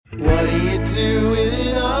What do you do with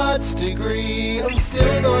an arts degree? I'm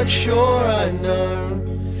still not sure I know.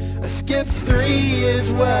 I skipped 3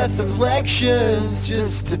 years worth of lectures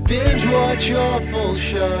just to binge watch awful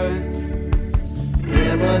shows.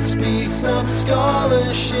 There must be some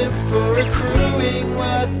scholarship for accruing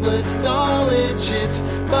worthless knowledge. It's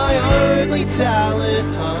my only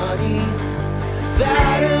talent, honey,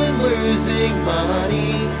 that and losing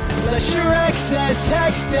money. Let your excess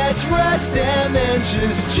hex debts rest and then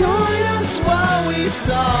just join us while we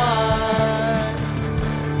start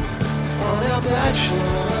on our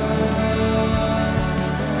Bachelor.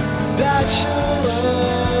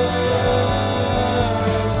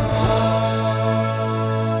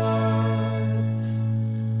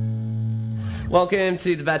 Welcome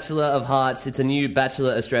to The Bachelor of Hearts. It's a new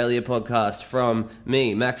Bachelor Australia podcast from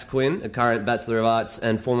me, Max Quinn, a current Bachelor of Arts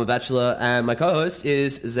and former Bachelor, and my co-host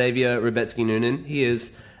is Xavier Rubetsky-Noonan. He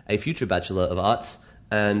is a future Bachelor of Arts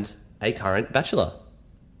and a current Bachelor.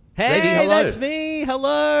 Hey, Xavier, hello. That's me.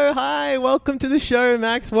 Hello. Hi. Welcome to the show,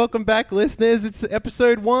 Max. Welcome back, listeners. It's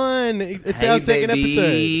episode 1. It's our second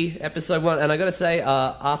episode. Episode 1. And I got to say,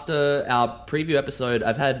 after our preview episode,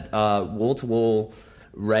 I've had wall-to-wall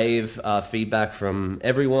rave feedback from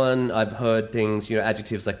everyone. I've heard things,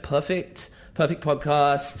 adjectives like perfect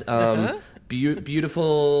podcast,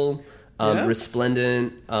 beautiful,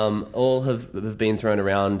 resplendent, all have been thrown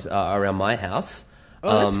around my house.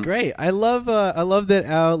 Oh, that's great. I love that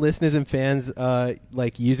our listeners and fans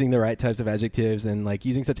like using the right types of adjectives and like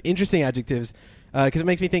using such interesting adjectives, because it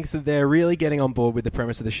makes me think that they're really getting on board with the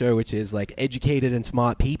premise of the show, which is like educated and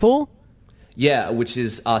smart people. Yeah, which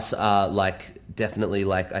is us, definitely,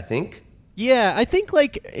 I think. Yeah, I think,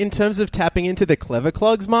 in terms of tapping into the clever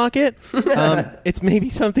clogs market, it's maybe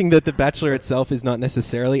something that The Bachelor itself is not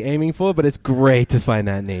necessarily aiming for, but it's great to find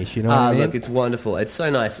that niche, you know what I mean? Look, it's wonderful. It's so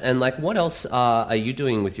nice. And, what else are you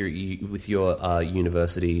doing with your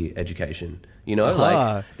university education?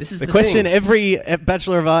 This is the question thing. Every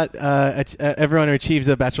Bachelor of Art, everyone who achieves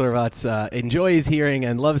a Bachelor of Arts enjoys hearing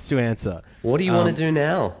and loves to answer. What do you want to do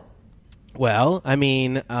now? Well, I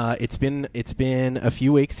mean, it's been a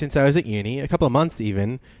few weeks since I was at uni, a couple of months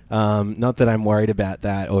even. Not that I'm worried about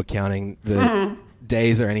that or counting the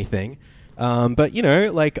days or anything. But,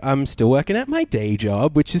 I'm still working at my day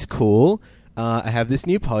job, which is cool. I have this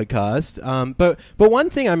new podcast. But one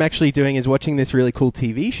thing I'm actually doing is watching this really cool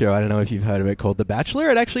TV show. I don't know if you've heard of it, called The Bachelor.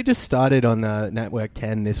 It actually just started on Network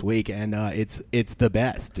 10 this week, and it's the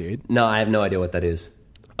best, dude. No, I have no idea what that is.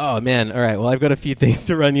 Oh, man. All right. Well, I've got a few things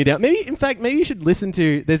to run you down. Maybe you should listen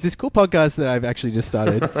to... There's this cool podcast that I've actually just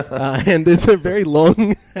started, and there's a very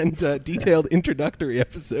long and detailed introductory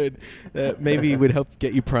episode that maybe would help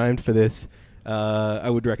get you primed for this. I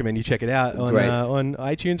would recommend you check it out on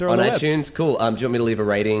iTunes or on the web. iTunes? Cool. Do you want me to leave a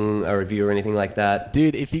rating, a review, or anything like that?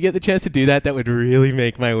 Dude, if you get the chance to do that, that would really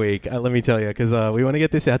make my week. Let me tell you, because we want to get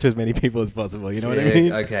this out to as many people as possible. You know what I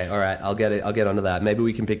mean? Okay. All right. I'll get onto that. Maybe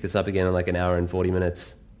we can pick this up again in an hour and 40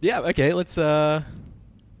 minutes. Yeah, okay, let's... And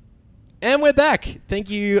we're back. Thank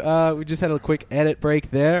you. We just had a quick edit break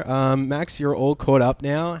there. Max, you're all caught up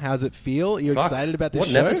now. How's it feel? Are you excited about this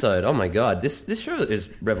show? What an episode. Oh, my God. This show is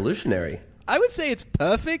revolutionary. I would say it's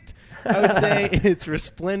perfect. I would say it's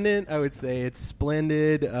resplendent. I would say it's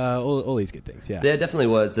splendid. All these good things, yeah. There are definitely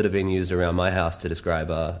words that have been used around my house to describe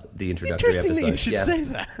the introductory episode. Interesting that you should say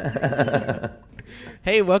that.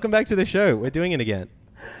 Hey, welcome back to the show. We're doing it again.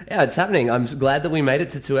 Yeah, it's happening. I'm glad that we made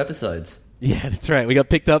it to 2 episodes. Yeah, that's right. We got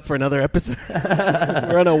picked up for another episode.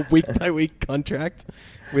 We're on a week-by-week contract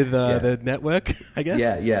with the network, I guess.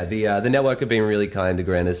 Yeah. The network have been really kind to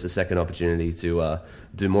grant us a second opportunity to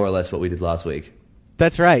do more or less what we did last week.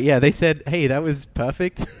 That's right. Yeah, they said, hey, that was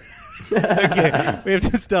perfect. Okay, we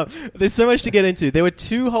have to stop. There's so much to get into. There were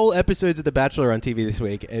 2 whole episodes of The Bachelor on TV this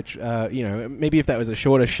week. Maybe if that was a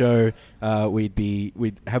shorter show,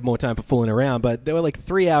 we'd have more time for fooling around. But there were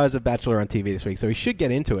 3 hours of Bachelor on TV this week, so we should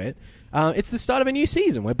get into it. It's the start of a new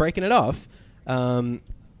season. We're breaking it off.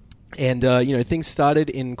 Things started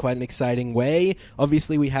in quite an exciting way.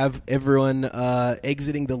 Obviously, we have everyone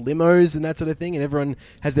exiting the limos and that sort of thing, and everyone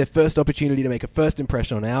has their first opportunity to make a first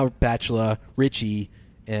impression on our Bachelor, Richie.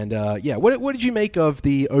 And what did you make of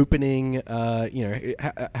the opening?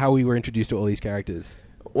 How we were introduced to all these characters.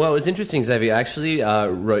 Well, it was interesting, Xavier. I actually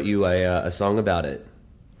wrote you a song about it.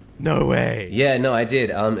 No way. Yeah, no, I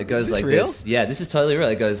did. It goes like real? this. Yeah, this is totally real.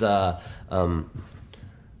 It goes,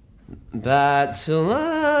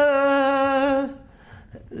 Bachelor,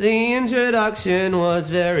 the introduction was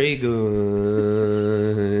very good.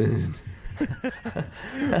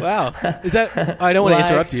 Wow. Is that... I don't want to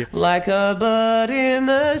interrupt you. Like a bird in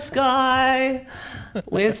the sky,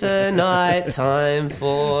 with a nighttime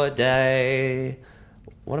for day.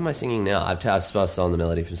 What am I singing now? I've stolen the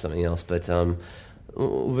melody from something else, but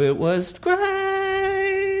it was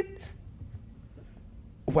great.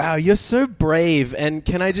 Wow, you're so brave, and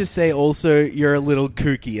can I just say also you're a little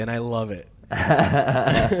kooky, and I love it.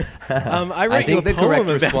 I read your poem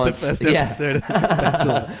about the first episode of The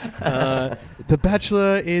Bachelor. The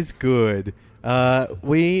Bachelor is good. I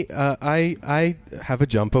have a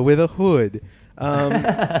jumper with a hood.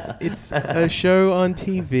 It's a show on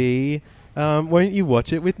TV. Won't you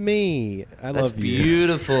watch it with me? I love you. That's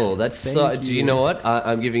beautiful. That's so. Thank Do you know what?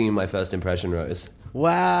 I'm giving you my first impression, Rose.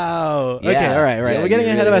 Wow. Okay. Yeah. All right. Yeah, We're getting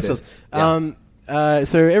ahead of ourselves. Yeah.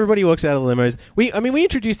 So everybody walks out of the limos. We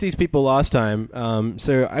introduced these people last time.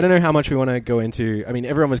 So I don't know how much we want to go into. I mean,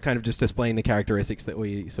 everyone was kind of just displaying the characteristics that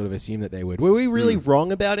we sort of assumed that they would. Were we really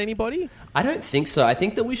wrong about anybody? I don't think so. I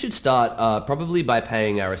think that we should start probably by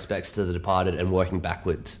paying our respects to the departed and working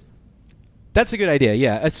backwards. That's a good idea,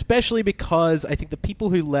 yeah. Especially because I think the people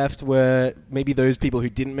who left were maybe those people who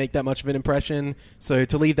didn't make that much of an impression. So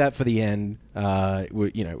to leave that for the end,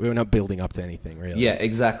 we were not building up to anything, really. Yeah,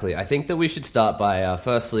 exactly. I think that we should start by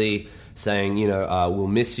firstly saying, we'll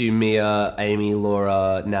miss you, Mia, Amy,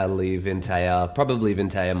 Laura, Natalie, Vintea. Probably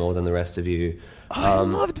Vintea more than the rest of you. I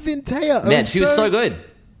loved Vintea. Man, she was so good.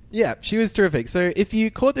 Yeah, she was terrific. So if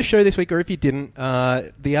you caught the show this week or if you didn't,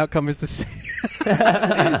 the outcome is the same.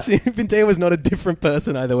 Vintea was not a different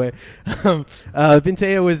person either way.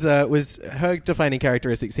 Vintea was her defining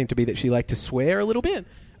characteristic seemed to be that she liked to swear a little bit.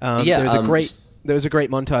 There was a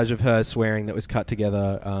great montage of her swearing that was cut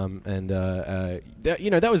together, that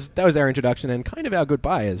was our introduction and kind of our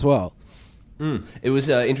goodbye as well. It was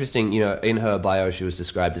interesting. In her bio, she was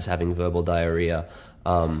described as having verbal diarrhea.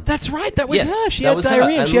 That's right. That was yes, her. She that had was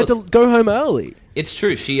diarrhea her. and she had to go home early. It's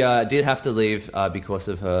true. She did have to leave because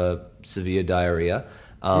of her severe diarrhea.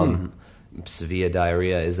 Severe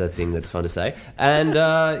diarrhea is a thing that's fun to say. And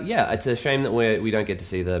it's a shame that we don't get to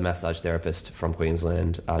see the massage therapist from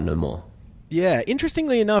Queensland no more. Yeah,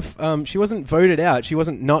 interestingly enough, she wasn't voted out. She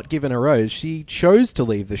wasn't not given a rose. She chose to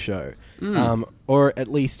leave the show. Or at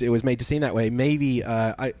least it was made to seem that way. Maybe,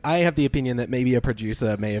 I have the opinion that maybe a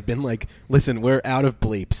producer may have been like, listen, we're out of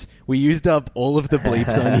bleeps. We used up all of the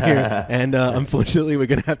bleeps on here, and unfortunately we're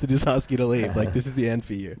going to have to just ask you to leave. Like, this is the end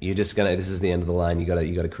for you. This is the end of the line. You got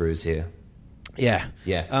to cruise here. Yeah.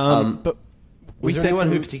 Yeah. But was there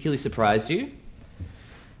anyone who particularly surprised you?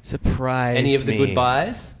 Surprised Any of the me.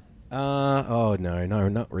 goodbyes? No,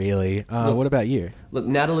 not really. What about you? Look,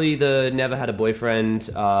 Natalie, the never had a boyfriend,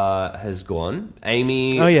 has gone.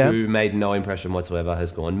 Amy, who made no impression whatsoever,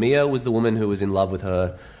 has gone. Mia was the woman who was in love with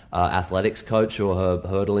her athletics coach or her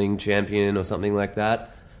hurdling champion or something like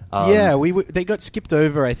that. They got skipped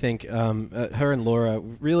over, I think. Her and Laura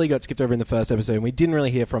really got skipped over in the first episode, and we didn't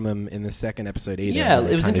really hear from them in the second episode either. Yeah,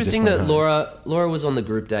 it was interesting that Laura was on the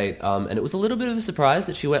group date, and it was a little bit of a surprise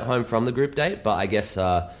that she went home from the group date, but I guess...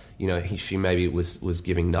 she maybe was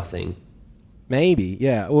giving nothing. Maybe,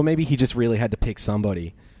 yeah. Or maybe he just really had to pick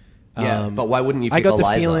somebody. Yeah, but why wouldn't you pick I got Eliza?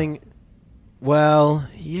 the feeling... Well,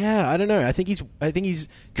 yeah, I don't know. I think he's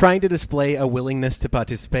trying to display a willingness to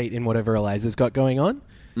participate in whatever Eliza's got going on.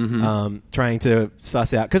 Mm-hmm. Trying to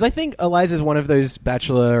suss out... Because I think Eliza's one of those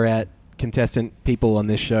Bachelorette contestant people on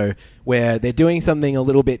this show where they're doing something a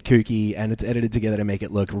little bit kooky and it's edited together to make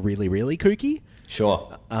it look really, really kooky.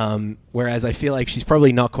 Sure. Whereas I feel like she's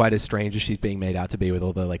probably not quite as strange as she's being made out to be with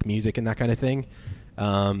all the like music and that kind of thing.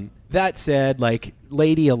 That said, like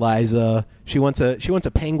Lady Eliza, she wants a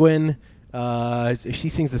penguin. She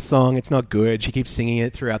sings the song. It's not good. She keeps singing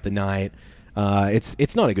it throughout the night.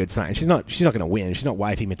 It's not a good sign. She's not going to win. She's not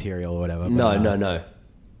wifey material or whatever. No.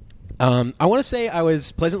 I want to say I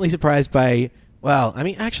was pleasantly surprised by. Well, I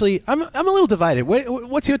mean, actually, I'm a little divided.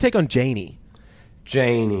 What's your take on Janie?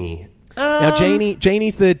 Janie. Now,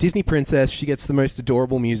 Janie's the Disney princess. She gets the most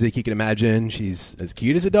adorable music you can imagine. She's as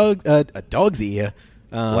cute as a dog's ear.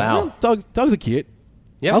 Wow. Well, dogs are cute.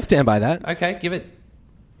 Yep. I'll stand by that. Okay,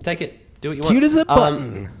 take it. Do what you want. Cute as a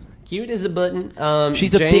button. Cute as a button.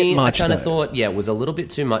 She's Janie, a bit much, I kind of though. thought, it was a little bit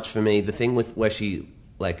too much for me. The thing with where she,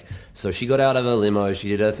 so she got out of her limo, she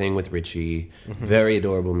did her thing with Richie, very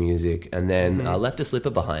adorable music, and then left a slipper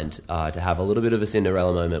behind to have a little bit of a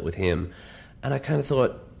Cinderella moment with him. And I kind of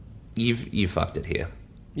thought, you fucked it here.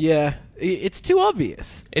 Yeah, it's too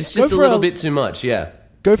obvious. It's just a little bit too much, yeah.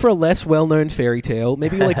 Go for a less well-known fairy tale,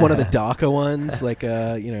 maybe like one of the darker ones, like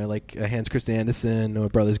Hans Christian Andersen or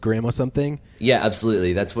Brothers Grimm or something. Yeah,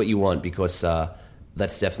 absolutely. That's what you want because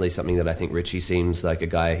that's definitely something that I think Richie seems like a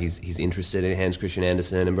guy. He's interested in Hans Christian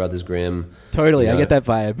Andersen and Brothers Grimm. Totally, You I know? get that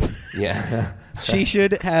vibe. Yeah. She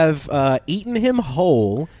should have eaten him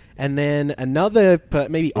whole, and then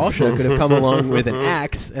maybe Osha could have come along with an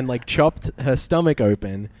axe and like chopped her stomach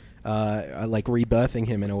open, like rebirthing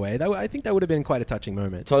him in a way. I think that would have been quite a touching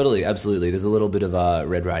moment. Totally, absolutely. There's a little bit of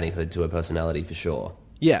Red Riding Hood to her personality for sure.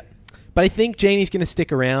 Yeah, but I think Janie's going to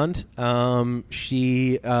stick around. You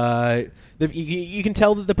can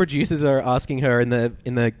tell that the producers are asking her in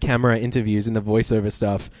the camera interviews, in the voiceover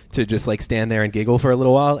stuff, to just like stand there and giggle for a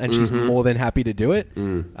little while, and she's more than happy to do it.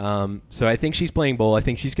 So I think she's playing ball. I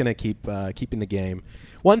think she's going to keep in the game.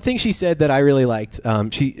 One thing she said that I really liked,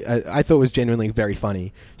 I thought was genuinely very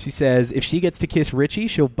funny. She says if she gets to kiss Richie,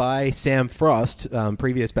 she'll buy Sam Frost,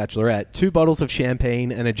 previous Bachelorette, 2 bottles of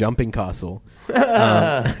champagne and a jumping castle,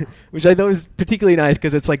 which I thought was particularly nice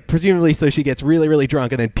because it's like presumably so she gets really, really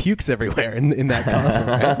drunk and then pukes everywhere in that castle.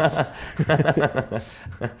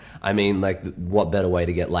 Right? I mean, like, what better way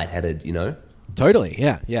to get lightheaded, you know? Totally,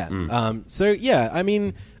 yeah. So yeah, I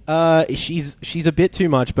mean. She's a bit too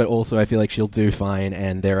much, but also I feel like she'll do fine,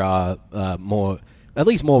 and there are at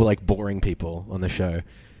least more like boring people on the show.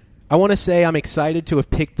 I want to say I'm excited to have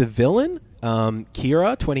picked the villain,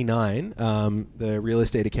 Kira, 29, the real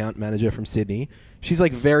estate account manager from Sydney. She's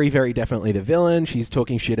like very, very definitely the villain. She's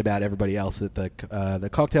talking shit about everybody else at the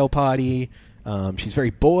cocktail party. She's very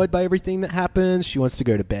bored by everything that happens. She wants to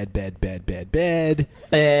go to bed. But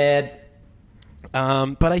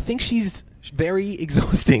I think she's very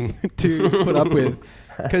exhausting to put up with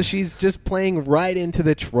because she's just playing right into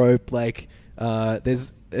the trope. Like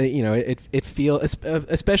there's it feels,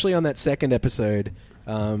 especially on that second episode,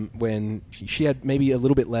 when she had maybe a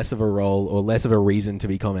little bit less of a role or less of a reason to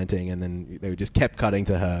be commenting, and then they just kept cutting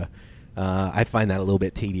to her. I find that a little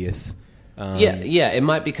bit tedious. It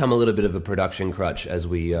might become a little bit of a production crutch as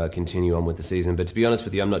we continue on with the season. But to be honest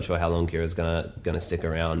with you, I'm not sure how long Kira's gonna stick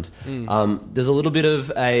around. There's a little bit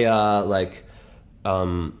of a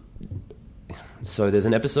so there's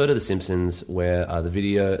an episode of The Simpsons where the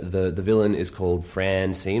villain is called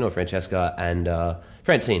Francine or Francesca, and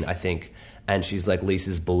Francine, I think, and she's like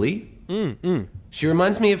Lisa's bully. She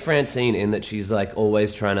reminds me of Francine in that she's like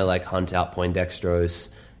always trying to like hunt out Poindexteros.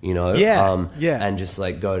 You know, and just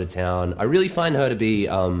like go to town. I really find her to be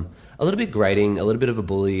a little bit grating, a little bit of a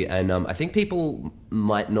bully, and I think people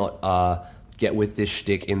might not get with this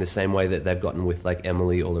shtick in the same way that they've gotten with like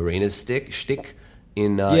Emily or Lorena's shtick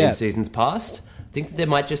in seasons past. I think that there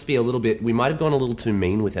might just be a little bit. We might have gone a little too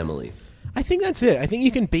mean with Emily. I think that's it. I think you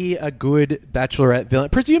can be a good Bachelorette villain.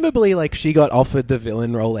 Presumably, like she got offered the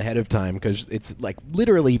villain role ahead of time because it's like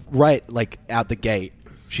literally right like out the gate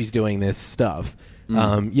she's doing this stuff.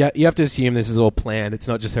 You have to assume this is all planned. It's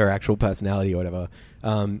not just her actual personality or whatever.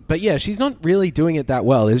 But yeah, she's not really doing it that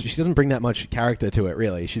well. She doesn't bring that much character to it,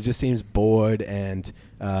 really. She just seems bored and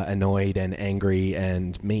annoyed and angry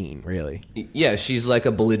and mean, really. Yeah, she's like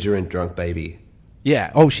a belligerent drunk baby.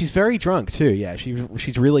 Yeah. Oh, she's very drunk, too. Yeah,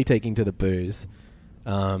 she's really taking to the booze.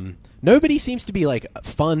 Nobody seems to be, like,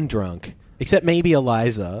 fun drunk, except maybe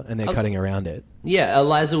Eliza, and they're cutting around it. Yeah,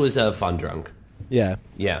 Eliza was a fun drunk. Yeah.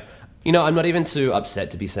 Yeah. You know, I'm not even too upset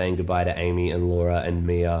to be saying goodbye to Amy and Laura and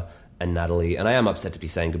Mia and Natalie, and I am upset to be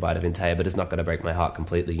saying goodbye to Vintea, but it's not going to break my heart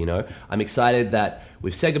completely, you know? I'm excited that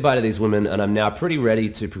we've said goodbye to these women, and I'm now pretty ready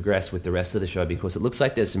to progress with the rest of the show because it looks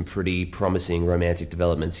like there's some pretty promising romantic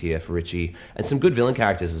developments here for Richie, and some good villain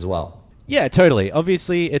characters as well. Yeah, totally.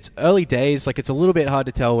 Obviously, it's early days. Like, it's a little bit hard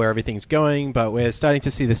to tell where everything's going, but we're starting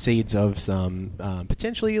to see the seeds of some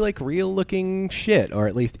potentially, like, real-looking shit, or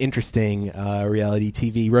at least interesting reality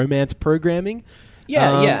TV romance programming.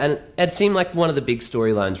 Yeah, and it seemed like one of the big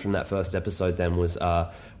storylines from that first episode then was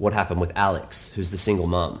what happened with Alex, who's the single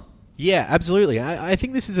mom. Yeah, absolutely. I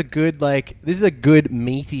think this is a good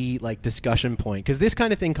meaty like discussion point, because this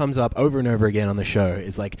kind of thing comes up over and over again on the show.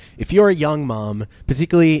 Is like, if you're a young mom,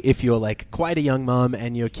 particularly if you're like quite a young mom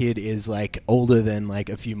and your kid is like older than like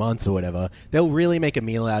a few months or whatever, they'll really make a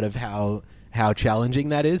meal out of how challenging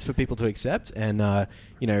that is for people to accept. And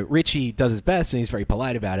Richie does his best and he's very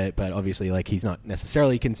polite about it, but obviously like he's not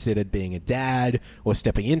necessarily considered being a dad or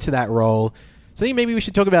stepping into that role. So I think maybe we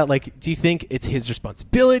should talk about, like, do you think it's his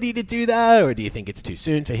responsibility to do that, or do you think it's too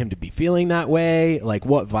soon for him to be feeling that way? Like,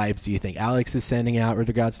 what vibes do you think Alex is sending out with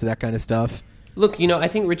regards to that kind of stuff? Look, I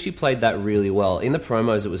think Richie played that really well. In the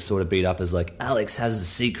promos, it was sort of beat up as, like, Alex has a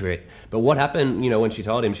secret. But what happened, when she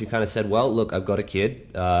told him, she kind of said, well, look, I've got a kid.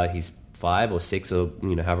 He's 5 or 6 or,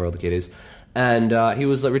 however old the kid is. And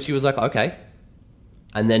Richie was like, okay.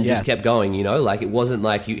 And then just kept going, like, it wasn't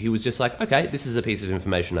like he was just like, okay, this is a piece of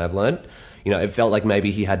information I've learned. It felt like maybe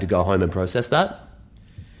he had to go home and process that.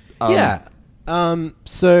 I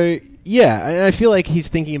feel like he's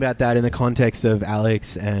thinking about that in the context of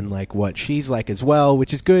Alex and like what she's like as well,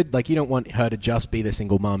 which is good. Like, you don't want her to just be the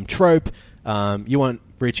single mom trope. You want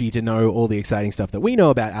Richie to know all the exciting stuff that we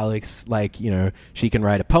know about Alex, like, you know, she can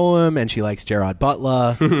write a poem and she likes Gerard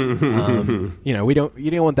Butler. You know,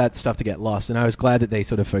 you don't want that stuff to get lost, and I was glad that they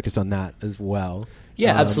sort of focused on that as well.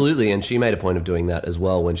 Yeah, absolutely. And she made a point of doing that as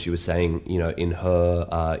well when she was saying, you know, in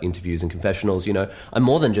her interviews and confessionals, you know, I'm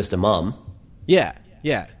more than just a mum. Yeah.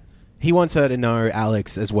 He wants her to know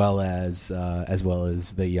Alex as well as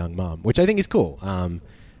the young mum, which I think is cool.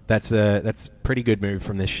 That's a pretty good move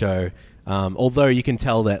from this show. Although you can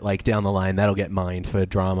tell that, like, down the line that'll get mined for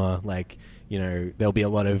drama. Like, you know, there'll be a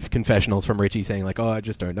lot of confessionals from Richie saying like, "Oh, I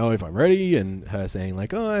just don't know if I'm ready," and her saying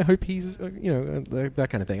like, "Oh, I hope he's," you know, that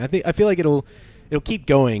kind of thing. I feel like it'll keep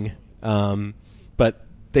going, but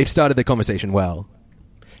they've started the conversation well.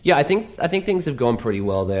 Yeah, I think things have gone pretty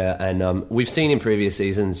well there, and we've seen in previous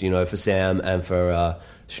seasons, you know, for Sam and for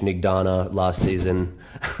Snigdana last season,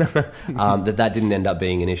 that didn't end up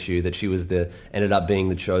being an issue. That she ended up being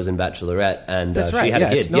the chosen bachelorette, and that's right. She had a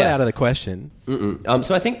kid. It's not out of the question.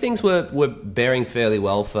 So I think things were bearing fairly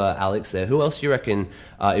well for Alex there. Who else do you reckon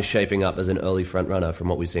is shaping up as an early front runner from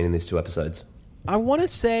what we've seen in these 2 episodes? I want to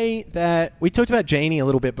say that we talked about Janie a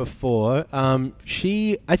little bit before. I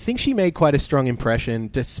think she made quite a strong impression,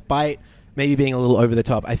 despite maybe being a little over the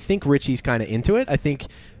top. I think Richie's kind of into it. I think,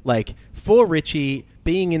 like, for Richie,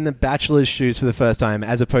 being in the Bachelor's shoes for the first time,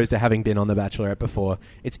 as opposed to having been on the Bachelorette before,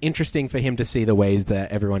 it's interesting for him to see the ways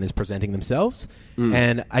that everyone is presenting themselves.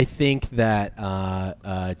 And I think that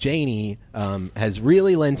Janie has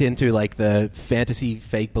really lent into, like, the fantasy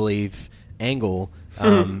fake believe angle.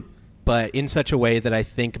 But in such a way that I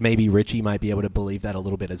think maybe Richie might be able to believe that a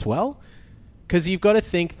little bit as well. Because you've got to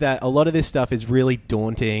think that a lot of this stuff is really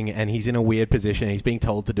daunting, and he's in a weird position. He's being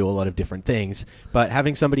told to do a lot of different things. But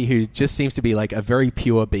having somebody who just seems to be like a very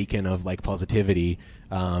pure beacon of like positivity,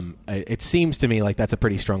 it seems to me like that's a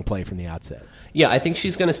pretty strong play from the outset. Yeah, I think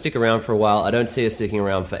she's going to stick around for a while. I don't see her sticking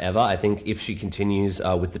around forever. I think if she continues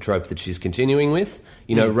with the trope that she's continuing with,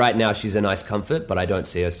 you know, right now she's a nice comfort, but I don't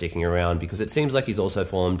see her sticking around because it seems like he's also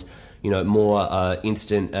formed, you know, more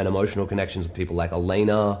instant and emotional connections with people like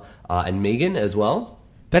Elena and Megan as well.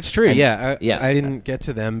 That's true. And, I didn't get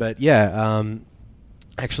to them, but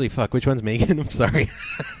actually, fuck, which one's Megan? I'm sorry.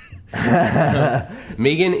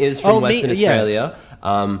 Megan is from Western Australia.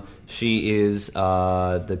 She is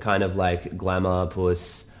the kind of like glamour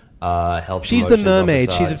puss health. She's the mermaid.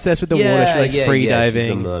 Officer. She's obsessed with the water. She likes free diving.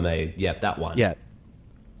 She's the mermaid. Yep, that one. Yeah.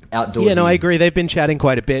 Outdoorsy. Yeah, no, I agree. They've been chatting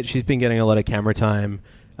quite a bit. She's been getting a lot of camera time.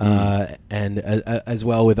 And as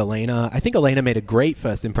well with Elena. I think Elena made a great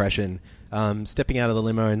first impression, stepping out of the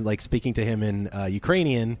limo and like speaking to him in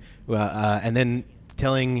Ukrainian, and then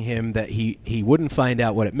telling him that he wouldn't find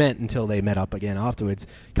out what it meant until they met up again afterwards.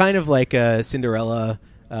 Kind of like a Cinderella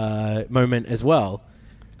moment as well.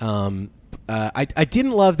 I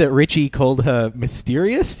didn't love that Richie called her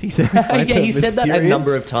mysterious. He said, he said that a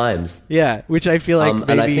number of times. Yeah, which I feel like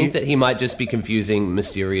maybe... And I think that he might just be confusing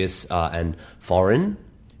mysterious and foreign.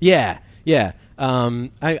 Yeah.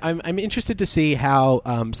 I'm interested to see how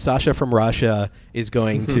Sasha from Russia is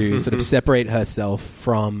going to sort of separate herself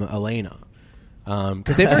from Elena.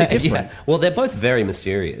 Because they're very different. Yeah. Well, they're both very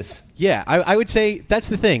mysterious. Yeah, I would say that's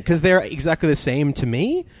the thing, because they're exactly the same to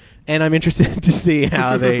me, and I'm interested to see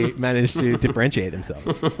how they manage to differentiate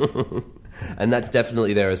themselves. And that's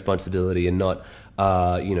definitely their responsibility, and not,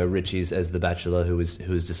 Richie's as the bachelor who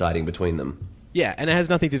is deciding between them. Yeah, and it has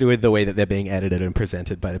nothing to do with the way that they're being edited and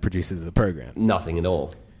presented by the producers of the program. Nothing at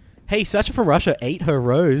all. Hey, Sasha from Russia ate her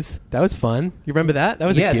rose. That was fun. You remember that? That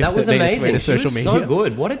was a gift that was made amazing. its way to social media. So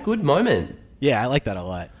good. What a good moment. Yeah, I like that a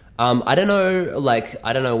lot. I don't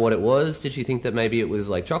know what it was. Did she think that maybe it was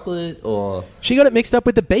like chocolate or... She got it mixed up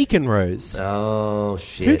with the bacon rose. Oh,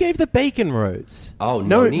 shit. Who gave the bacon rose? Oh,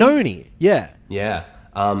 Noni? Noni, yeah. Yeah.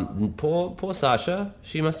 Poor Sasha.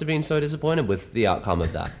 She must have been so disappointed with the outcome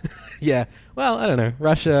of that. Yeah. Well, I don't know.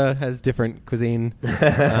 Russia has different cuisine.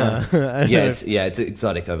 It's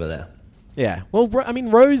exotic over there. Yeah. Well, I mean,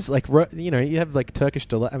 rose, like, you have like Turkish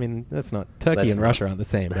delight. I mean, that's not... Turkey and Russia aren't the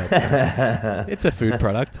same, but it's a food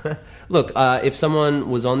product. Look, if someone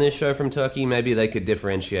was on this show from Turkey, maybe they could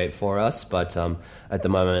differentiate for us, but at the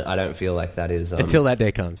moment, I don't feel like that is... Until that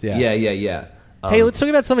day comes, yeah. Yeah. Hey, let's talk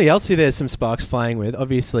about somebody else who there's some sparks flying with.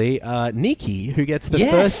 Obviously, Nikki, who gets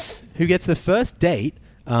the first date.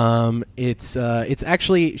 It's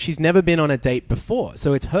actually, she's never been on a date before,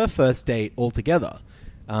 so it's her first date altogether.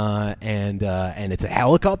 And it's a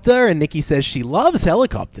helicopter, and Nikki says she loves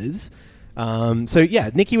helicopters. So yeah,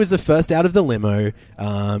 Nikki was the first out of the limo.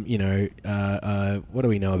 What do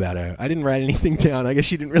we know about her? I didn't write anything down. I guess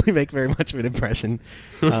she didn't really make very much of an impression.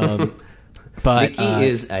 But Nikki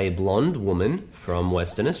is a blonde woman from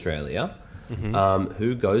Western Australia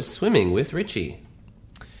who goes swimming with Richie.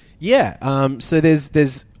 Yeah, so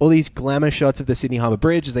there's all these glamour shots of the Sydney Harbour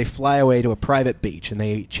Bridge as they fly away to a private beach, and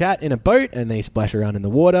they chat in a boat and they splash around in the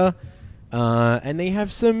water, and they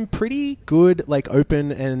have some pretty good, like,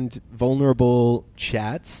 open and vulnerable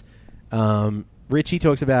chats. Richie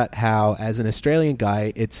talks about how, as an Australian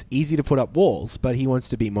guy, it's easy to put up walls, but he wants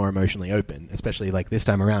to be more emotionally open, especially like this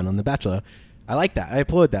time around on The Bachelor. I like that. I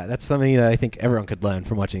applaud that. That's something that I think everyone could learn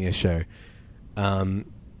from watching this show.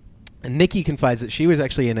 And Nikki confides that she was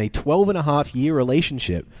actually in a 12-and-a-half-year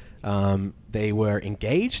relationship. They were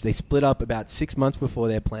engaged. They split up about 6 months before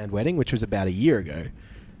their planned wedding, which was about a year ago.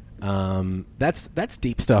 That's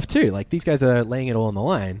deep stuff too. Like, these guys are laying it all on the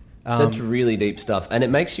line. That's really deep stuff. And it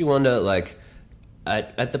makes you wonder, like,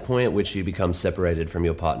 at the point at which you become separated from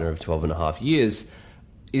your partner of 12 and a half years,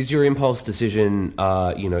 is your impulse decision,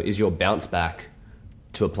 is your bounce back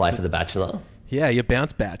to apply for The Bachelor? Yeah, your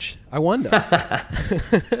bounce batch. I wonder.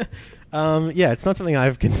 It's not something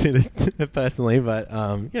I've considered personally, but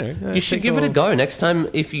you should give it a go next time.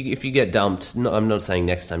 If you get dumped, no, I'm not saying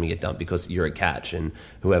next time you get dumped because you're a catch, and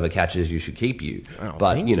whoever catches you should keep you. Oh,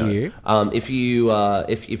 but thank you. If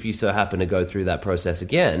you so happen to go through that process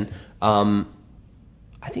again, I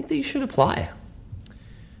think that you should apply.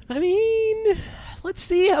 I mean, let's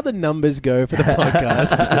see how the numbers go for the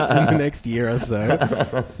podcast in the next year or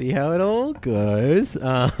so. See how it all goes.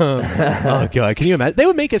 Oh, God. Can you imagine? They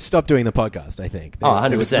would make us stop doing the podcast, I think.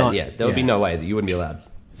 100%. Yeah. There would be no way that you wouldn't be allowed.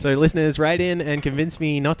 So, listeners, write in and convince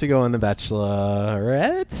me not to go on The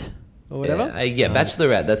Bachelorette or whatever.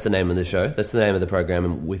 Bachelorette. That's the name of the show. That's the name of the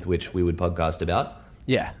program with which we would podcast about.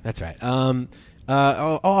 Yeah, that's right.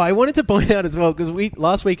 I wanted to point out as well, because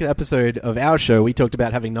last week's episode of our show, we talked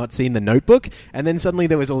about having not seen The Notebook, and then suddenly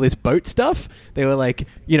there was all this boat stuff. They were like,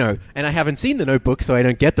 and I haven't seen The Notebook, so I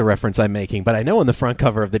don't get the reference I'm making, but I know on the front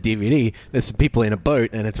cover of the DVD, there's some people in a boat,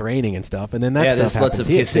 and it's raining and stuff, and then that stuff happens. Yeah, there's lots of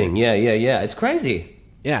kissing. Yeah. It's crazy.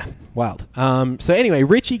 Yeah, wild. So anyway,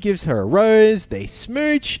 Richie gives her a rose, they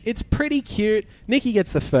smooch, it's pretty cute. Nikki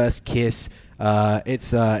gets the first kiss.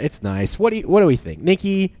 It's nice. What do we think?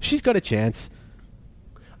 Nikki, she's got a chance.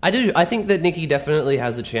 I do. I think that Nikki definitely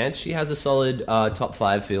has a chance. She has a solid top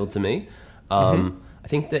 5 feel to me. I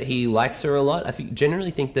think that he likes her a lot. I generally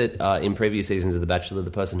think that in previous seasons of The Bachelor, the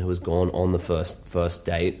person who has gone on the first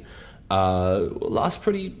date lasts a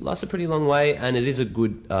pretty long way, and it is a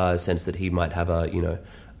good sense that he might have a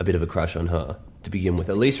bit of a crush on her to begin with,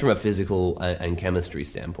 at least from a physical and chemistry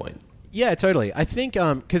standpoint. Yeah, totally. I think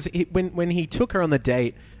because when he took her on the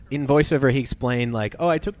date. In voiceover, he explained, like,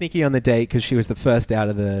 I took Nikki on the date because she was the first out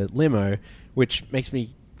of the limo, which makes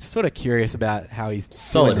me sort of curious about how he's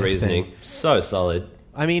solid doing this reasoning. thing. So solid.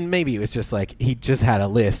 I mean, maybe it was just like he just had a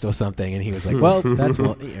list or something, and he was like, well, that's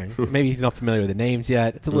what. Maybe he's not familiar with the names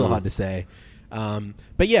yet. It's a little hard to say.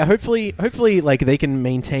 But yeah, hopefully, like they can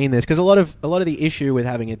maintain this, because a lot of the issue with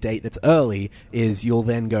having a date that's early is you'll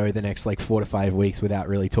then go the next like 4 to 5 weeks without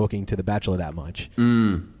really talking to the Bachelor that much.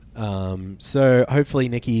 So hopefully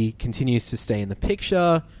Nikki continues to stay in the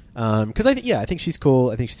picture, because I think she's cool.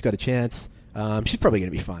 I think she's got a chance. She's probably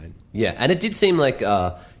going to be fine. Yeah, and it did seem like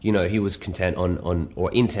he was intent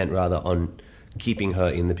on keeping her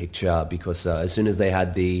in the picture, because as soon as they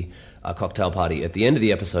had the cocktail party at the end of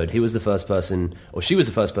the episode, he was the first person, or she was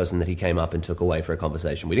the first person that he came up and took away for a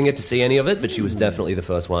conversation. We didn't get to see any of it, but she was definitely the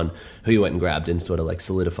first one who he went and grabbed and sort of like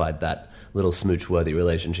solidified that little smooch-worthy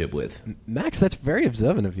relationship with. Max, that's very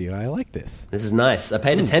observant of you. I like this. This is nice. I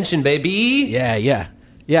paid attention, baby. Yeah.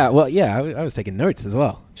 Well, yeah, I was taking notes as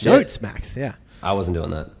well. Shit. Notes, Max, yeah. I wasn't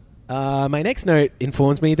doing that. My next note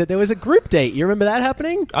informs me that there was a group date. You remember that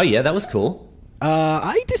happening? Oh, yeah, that was cool.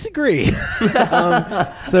 I disagree.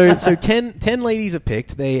 So 10 ladies are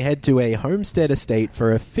picked. They head to a homestead estate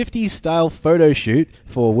for a 50s-style photo shoot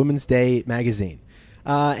for Women's Day magazine.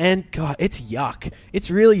 And God, it's yuck. It's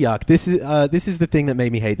really yuck. This is the thing that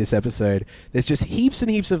made me hate this episode. There's just heaps and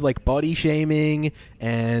heaps of like body shaming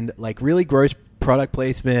and like really gross product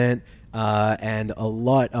placement, and a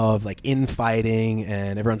lot of like infighting,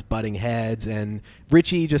 and everyone's butting heads, and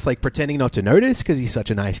Richie just like pretending not to notice because he's such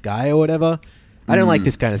a nice guy or whatever. I don't like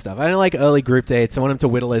this kind of stuff. I don't like early group dates. I want him to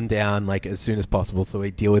whittle him down like as soon as possible so we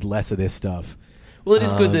deal with less of this stuff. Well, it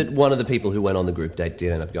is good that one of the people who went on the group date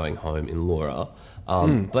did end up going home in Laura.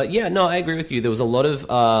 But yeah, no, I agree with you. There was a lot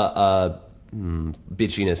of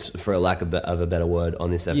bitchiness, for a lack of a better word,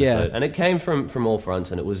 on this episode. Yeah. And it came from all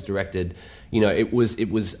fronts, and it was directed, it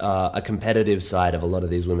was a competitive side of a lot of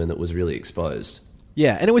these women that was really exposed.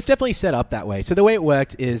 Yeah, and it was definitely set up that way. So the way it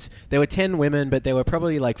worked is there were 10 women, but there were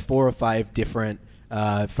probably like 4 or 5 different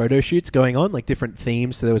photo shoots going on, like different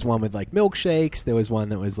themes. So there was one with like milkshakes. There was one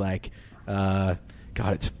that was like,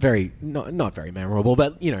 it's very not very memorable,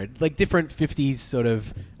 but like different 50s sort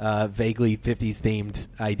of vaguely 50s themed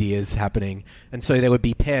ideas happening. And so they would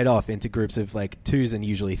be paired off into groups of like 2s and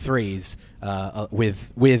usually 3s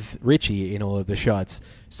with Richie in all of the shots,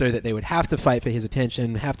 so that they would have to fight for his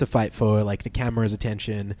attention, have to fight for like the camera's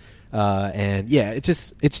attention, and yeah,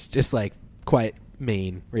 it's just like quite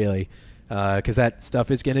mean, really, because that stuff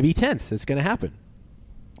is going to be tense. It's going to happen.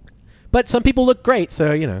 But some people look great, so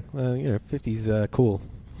 50's cool.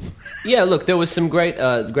 Yeah, look, there was some great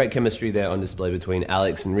chemistry there on display between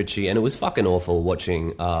Alex and Richie, and it was fucking awful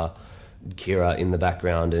watching Kira in the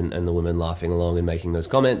background and the women laughing along and making those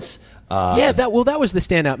comments. That was the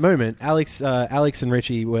standout moment. Alex and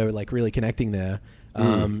Richie were like really connecting there.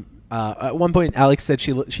 At one point, Alex said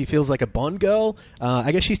she feels like a Bond girl.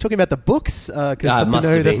 I guess she's talking about the books, because Dr.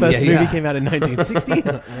 No, the first movie came out in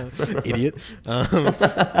 1960. Idiot.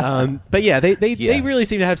 But yeah, they really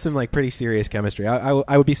seem to have some like pretty serious chemistry.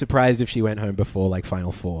 I would be surprised if she went home before like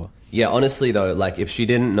Final Four. Yeah, honestly though, like if she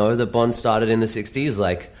didn't know that Bond started in the 60s,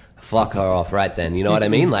 like fuck her off right then. You know what I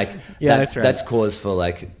mean? Like that's right. That's cause for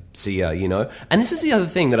like see ya, And this is the other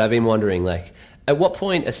thing that I've been wondering, like, at what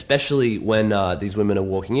point, especially when these women are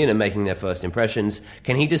walking in and making their first impressions,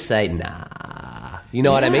 can he just say, nah? You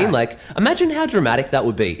know what I mean? Like, imagine how dramatic that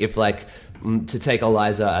would be if, like, to take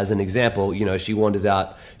Eliza as an example, she wanders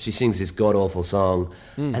out, she sings this god-awful song,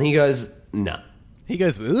 and he goes, nah. He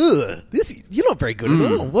goes, ugh, you're not very good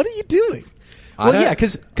at all. What are you doing? Well, yeah,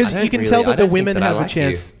 because you can tell that the women have a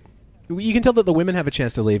chance. You can tell that the women have a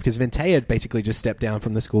chance to leave, because Ventea basically just stepped down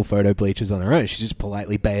from the school photo bleachers on her own. She just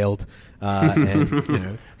politely bailed,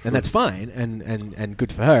 and that's fine and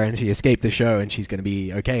good for her. And she escaped the show, and she's going to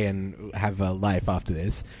be okay and have a life after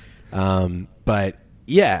this. But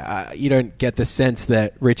yeah, you don't get the sense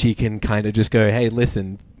that Richie can kind of just go, "Hey,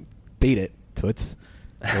 listen, beat it, toots."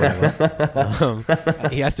 Or whatever.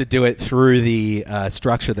 He has to do it through the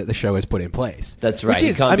structure that the show has put in place. That's right.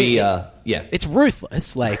 It can't be. It's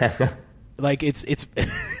ruthless. Like it's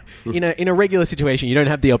in a regular situation, you don't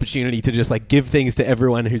have the opportunity to just like give things to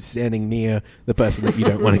everyone who's standing near the person that you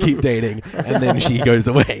don't want to keep dating, and then she goes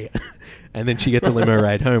away, and then she gets a limo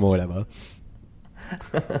ride home or whatever.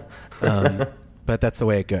 But that's the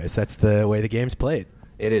way it goes. That's the way the game's played.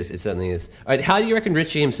 It is. It certainly is. All right. How do you reckon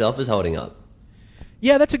Richie himself is holding up?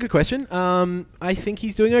 Yeah, that's a good question. I think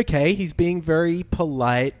he's doing okay. He's being very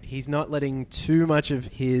polite. He's not letting too much of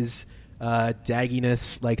his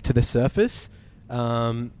dagginess like to the surface,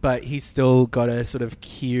 but he's still got a sort of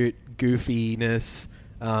cute goofiness,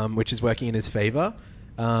 which is working in his favor.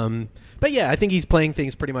 But yeah, I think he's playing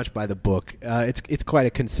things pretty much by the book. It's quite a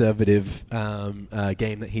conservative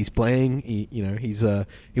game that he's playing. He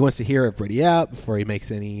wants to hear everybody out before he makes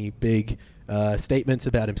any big statements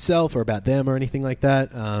about himself or about them or anything like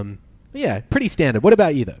that. Yeah, pretty standard. What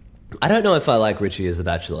about you, though? I don't know if I like Richie as a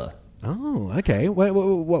bachelor. Oh, okay.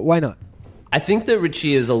 Why not? I think that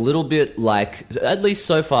Richie is a little bit like, at least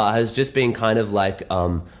so far, has just been kind of like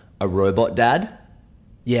a robot dad.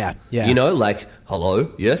 Yeah. Like,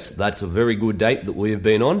 hello, yes, that's a very good date that we have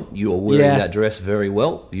been on. You are wearing that dress very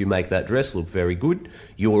well. You make that dress look very good.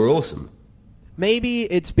 You are awesome. Maybe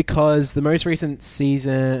it's because the most recent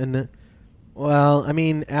season... Well, I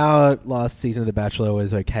mean, our last season of The Bachelor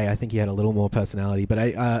was okay. I think he had a little more personality.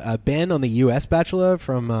 But Ben on the US Bachelor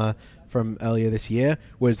from earlier this year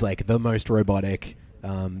was like the most robotic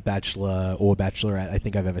bachelor or bachelorette I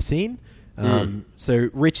think I've ever seen. So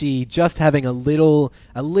Richie just having a little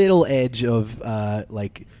edge of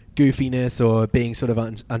like goofiness or being sort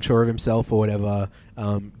of unsure of himself or whatever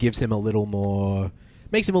makes him a little more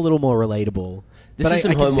relatable. This is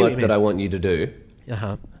some homework that I want you to do.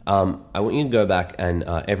 Uh-huh. I want you to go back and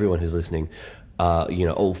everyone who's listening,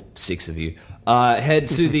 all 6 of you, head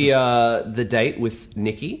to the date with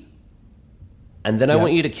Nikki, and then I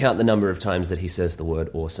want you to count the number of times that he says the word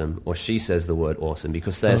awesome or she says the word awesome,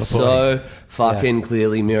 because they're so fucking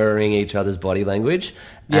clearly mirroring each other's body language.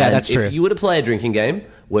 Yeah, and that's true. If you were to play a drinking game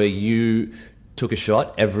where you took a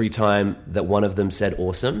shot every time that one of them said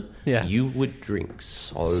awesome, you would drink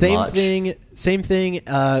so much. Same thing.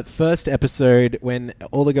 First episode, when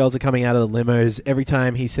all the girls are coming out of the limos, every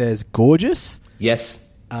time he says gorgeous. Yes.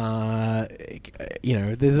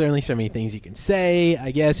 There's only so many things you can say, I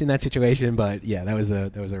guess, in that situation. But yeah, that was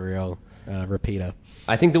a real repeater.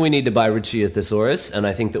 I think that we need to buy Richie a thesaurus, and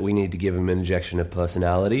I think that we need to give him an injection of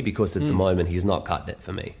personality because at the moment he's not cutting it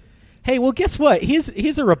for me. Hey, well, guess what?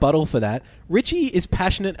 Here's a rebuttal for that. Richie is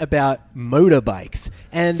passionate about motorbikes,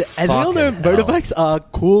 and as we all know, Fucking hell. motorbikes are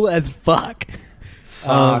cool as fuck.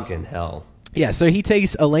 Fucking hell. Yeah, so he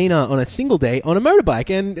takes Elena on a single day on a motorbike,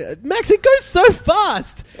 and Max, it goes so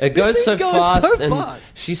fast. It goes This so thing's going fast, so and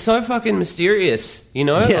fast. she's so fucking mysterious, you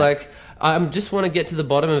know? Yeah. Like, I just want to get to the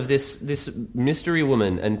bottom of this mystery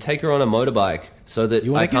woman and take her on a motorbike so that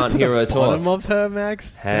You I want to get can't to hear the her bottom talk. of her,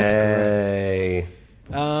 Max? That's gross. Hey.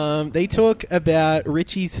 They talk about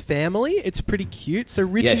Richie's family. It's pretty cute. So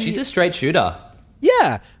Richie, Yeah, she's a straight shooter.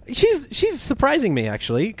 yeah, she's surprising me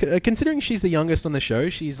actually, considering she's the youngest on the show.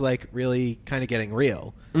 She's like really kind of getting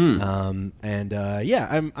real. Yeah,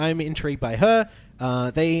 I'm intrigued by her.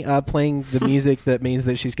 They are playing the music that means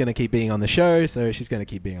that she's going to keep being on the show. So she's going to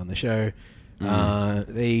keep being on the show. I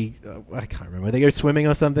can't remember. They go swimming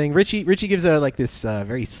or something. Richie gives her like this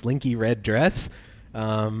very slinky red dress.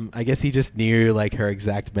 I guess he just knew like her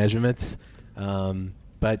exact measurements.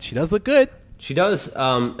 But she does look good. She does,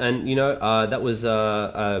 and you know that was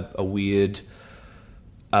a weird,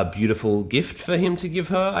 beautiful gift for him to give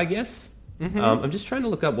her, I guess. I'm just trying to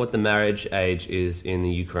look up what the marriage age is in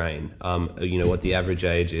the Ukraine. You know what the average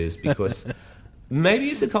age is, because maybe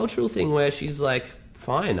it's a cultural thing where she's like,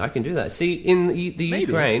 "Fine, I can do that." See, in the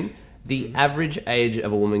Ukraine, the average age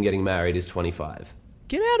of a woman getting married is 25.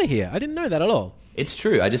 Get out of here! I didn't know that at all. It's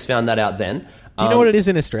true. I just found that out then. Do you know what it is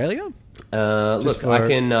in Australia? Look, for I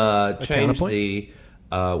can change counterpoint? the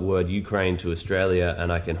word Ukraine to Australia,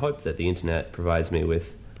 and I can hope that the internet provides me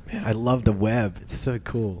with. Man, I love the web. It's so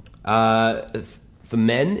cool. For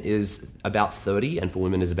men is about 30, and for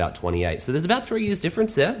women is about 28. So there's about 3 years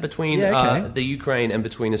difference there between the Ukraine and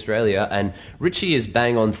between Australia. And Richie is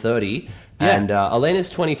bang on 30, and Elena's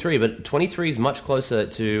 23, but 23 is much closer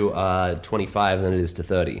to 25 than it is to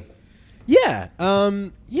 30. Yeah, now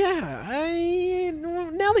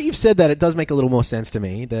that you've said that, it does make a little more sense to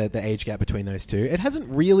me, the age gap between those two. It hasn't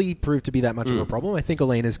really proved to be that much of a problem. I think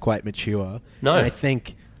Elena's quite mature. No. And I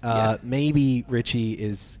think maybe Richie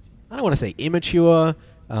is, I don't want to say immature,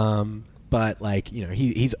 but like, you know,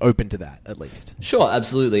 he's open to that at least. Sure,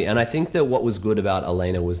 absolutely. And I think that what was good about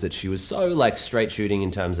Elena was that she was so like straight shooting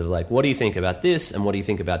in terms of like, what do you think about this? And what do you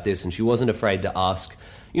think about this? And she wasn't afraid to ask,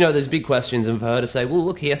 you know, there's big questions, and for her to say, well,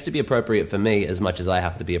 look, he has to be appropriate for me as much as I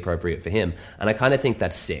have to be appropriate for him. And I kind of think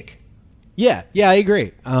that's sick. Yeah, I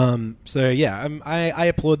agree. I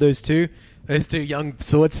applaud those two young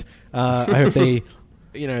sorts. I hope they,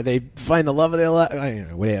 you know, they find the love of their life. I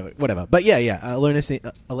don't know, whatever. But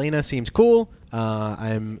Elena seems cool.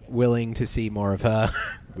 I'm willing to see more of her.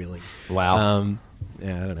 Willing. Wow. I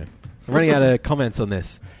don't know. I'm running out of comments on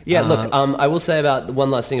this. Yeah, look, I will say about one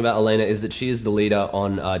last thing about Elena is that she is the leader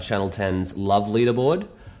on Channel 10's Love Leaderboard.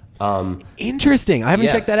 Interesting. I haven't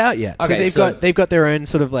checked that out yet. Okay, so they've got their own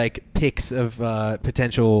sort of like picks of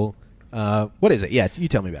potential. What is it? Yeah, you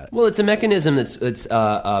tell me about it. Well, it's a mechanism that's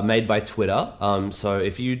made by Twitter. So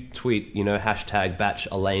if you tweet, you know,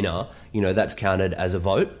 #BatchElena, you know, that's counted as a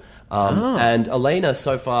vote. And Elena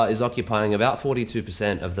so far is occupying about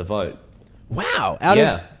 42% of the vote. Wow, out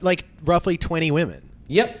of like roughly 20 women.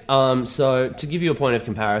 Yep. So to give you a point of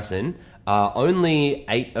comparison, only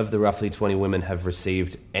 8 of the roughly 20 women have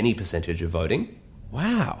received any percentage of voting.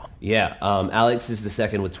 Wow. Yeah. Alex is the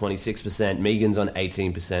second with 26%. Megan's on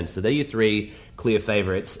 18%. So they're your 3 clear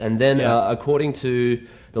favorites. And then according to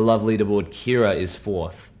the Love Leaderboard, Kira is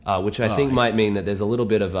 4th, which I think might mean that there's a little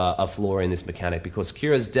bit of a flaw in this mechanic, because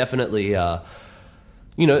Kira's definitely...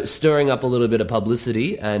 you know, stirring up a little bit of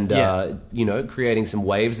publicity and, you know, creating some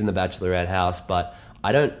waves in the Bachelorette house. But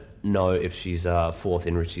I don't know if she's 4th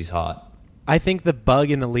in Richie's heart. I think the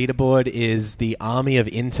bug in the leaderboard is the army of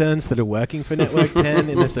interns that are working for Network 10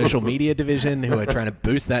 in the social media division who are trying to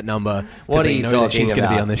boost that number. What are you know talking that she's going to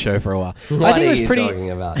be about? on the show for a while. What I think are it was you pretty,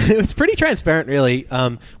 talking about? It was pretty transparent, really.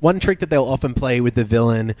 One trick that they'll often play with the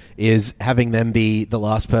villain is having them be the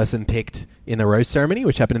last person picked in the rose ceremony,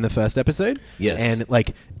 which happened in the first episode. Yes. And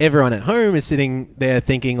like everyone at home is sitting there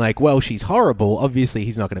thinking like, well, she's horrible. Obviously,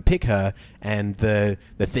 he's not going to pick her. And the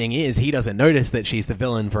thing is, he doesn't notice that she's the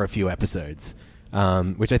villain for a few episodes.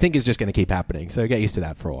 Which I think is just going to keep happening. So get used to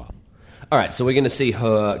that for a while. All right, so we're going to see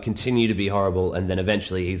her continue to be horrible, and then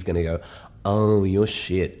eventually he's going to go, oh, you're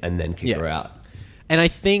shit, and then kick her out. And I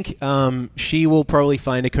think she will probably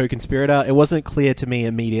find a co-conspirator. It wasn't clear to me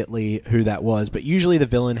immediately who that was, but usually the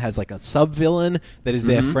villain has like a sub-villain that is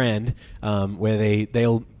their friend, where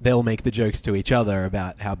they'll make the jokes to each other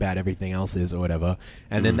about how bad everything else is or whatever.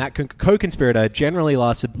 And then that co-conspirator generally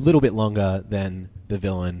lasts a little bit longer than the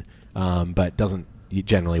villain. but doesn't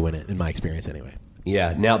generally win it, in my experience anyway.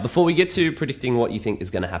 Yeah. Now, before we get to predicting what you think is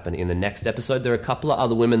going to happen in the next episode, there are a couple of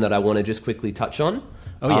other women that I want to just quickly touch on.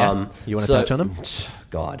 Oh, yeah? You want to touch on them?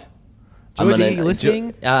 God. Georgie, are you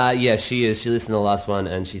listening? Yeah, she is. She listened to the last one,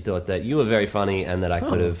 and she thought that you were very funny and that I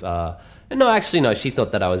could have... no, actually, no. She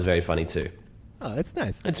thought that I was very funny, too. Oh, that's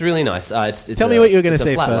nice. It's really nice. Tell me what you were going to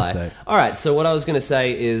say first, though. All right, so what I was going to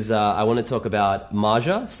say is I want to talk about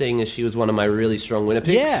Marja, seeing as she was one of my really strong winner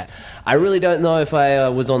picks. Yeah. I really don't know if I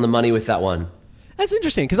was on the money with that one. That's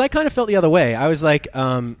interesting, because I kind of felt the other way. I was like...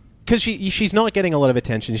 because she's not getting a lot of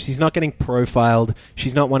attention. She's not getting profiled.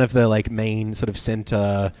 She's not one of the like main sort of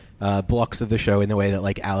center blocks of the show in the way that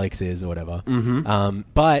like Alex is or whatever. Mm-hmm.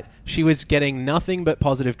 But she was getting nothing but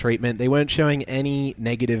positive treatment. They weren't showing any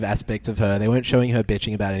negative aspects of her. They weren't showing her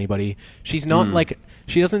bitching about anybody. She's not like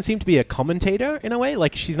she doesn't seem to be a commentator in a way.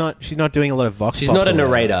 Like she's not doing a lot of vox. She's not a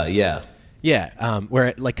narrator. Yeah. Yeah,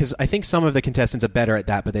 where like because I think some of the contestants are better at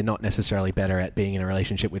that, but they're not necessarily better at being in a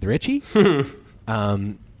relationship with Richie.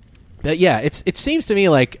 But yeah, it seems to me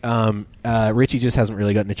like Richie just hasn't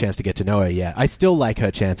really gotten a chance to get to know her yet. I still like her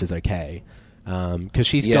chances okay, because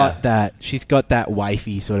she's got that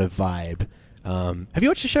wifey sort of vibe. Have you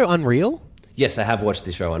watched the show Unreal? Yes, I have watched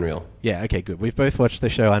the show Unreal. Yeah, okay, good. We've both watched the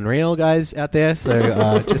show Unreal, guys, out there,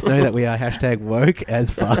 so just know that we are #woke as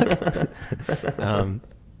fuck.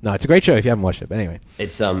 No, it's a great show if you haven't watched it, but anyway.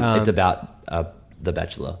 It's about The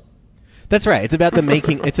Bachelor. That's right. It's about the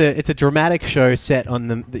making. It's a dramatic show set on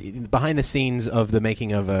the behind the scenes of the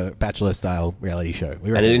making of a Bachelor style reality show.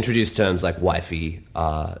 And it introduced terms like wifey,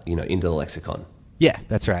 into the lexicon. Yeah,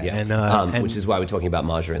 that's right. Yeah. And which is why we're talking about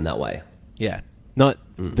Marja in that way. Yeah, not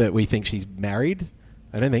that we think she's married.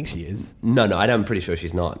 I don't think she is. No, I'm pretty sure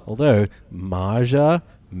she's not. Although Marja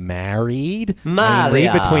married.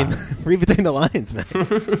 Maria. I mean, read between the lines, man.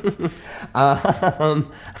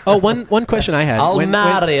 One question I had.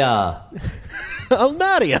 Almaria.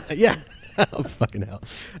 Almaria, yeah. Oh, fucking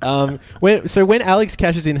hell. When Alex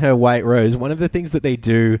cashes in her white rose, one of the things that they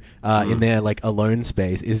do in their like alone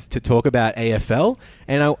space is to talk about AFL.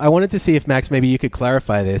 And I wanted to see if, Max, maybe you could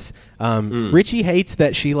clarify this. Richie hates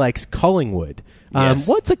that she likes Collingwood. Yes.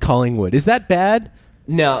 What's a Collingwood? Is that bad?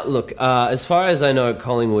 Now, look, as far as I know,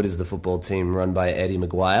 Collingwood is the football team run by Eddie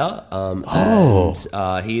Maguire.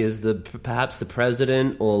 And he is perhaps the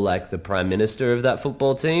president or like the prime minister of that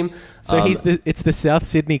football team. So it's the South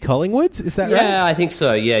Sydney Collingwoods? Is that right? Yeah, I think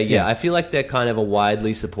so. Yeah. I feel like they're kind of a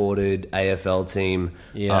widely supported AFL team,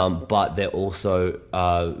 but they're also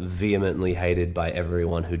vehemently hated by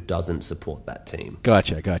everyone who doesn't support that team.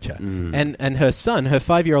 Gotcha. And her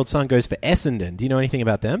 5-year-old son goes for Essendon. Do you know anything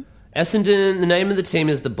about them? Essendon, the name of the team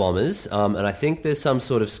is the Bombers, and I think there's some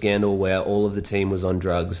sort of scandal where all of the team was on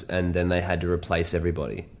drugs and then they had to replace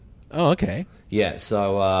everybody. Oh, okay. Yeah,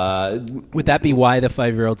 so... would that be why the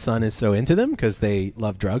 5-year-old son is so into them? Because they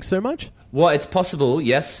love drugs so much? Well, it's possible,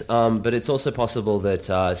 yes, but it's also possible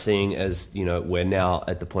that seeing as, we're now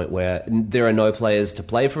at the point where there are no players to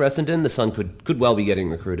play for Essendon, the son could well be getting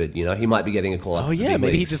recruited, He might be getting a call up. Oh, yeah,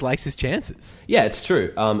 maybe he just likes his chances. Yeah, it's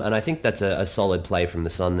true, and I think that's a solid play from the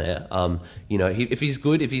son there. If he's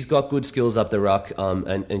good, if he's got good skills up the ruck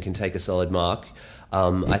and can take a solid mark,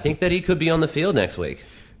 I think that he could be on the field next week.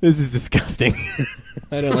 This is disgusting.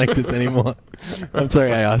 I don't like this anymore. I'm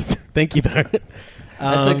sorry I asked. Thank you, though.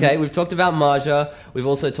 That's okay. We've talked about Marja. We've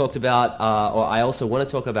also talked about, or I also want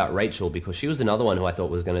to talk about Rachel, because she was another one who I thought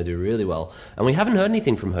was going to do really well. And we haven't heard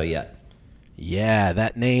anything from her yet. Yeah,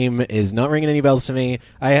 that name is not ringing any bells to me.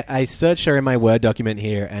 I searched her in my Word document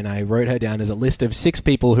here, and I wrote her down as a list of 6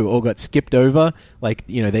 people who all got skipped over. Like,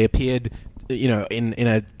 they appeared, in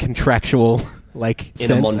a contractual, like, in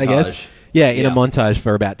sense, a montage. I guess. Yeah, in a montage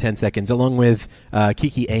for about 10 seconds, along with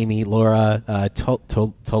Kiki, Amy, Laura,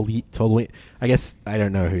 Tolwyn. I guess I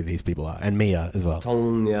don't know who these people are, and Mia as well.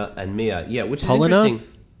 Tolnya and Mia, yeah, which is Tolina?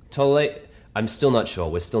 interesting. I'm still not sure.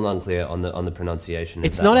 We're still unclear on the pronunciation.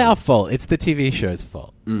 It's not our fault. It's the TV show's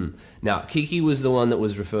fault. Now, Kiki was the one that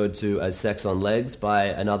was referred to as sex on legs by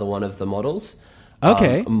another one of the models.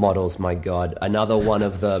 Okay. Models, my God. Another one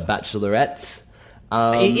of the bachelorettes.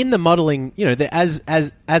 In the modelling, as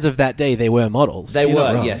of that day, they were models. They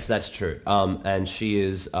were, yes, that's true. And she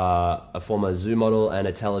is a former Zoo model and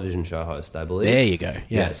a television show host, I believe. There you go.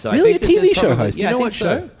 Yeah. So really, I think a TV show host? Do you know what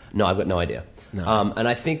show? No, I've got no idea. No. And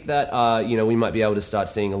I think that we might be able to start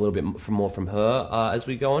seeing a little bit more from her as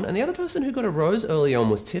we go on. And the other person who got a rose early on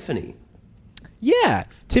was Tiffany. Yeah,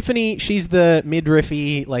 Tiffany. She's the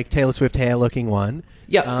midriffy, like Taylor Swift hair looking one.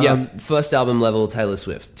 Yep. First album level Taylor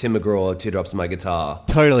Swift. Tim McGraw, Teardrops on My Guitar.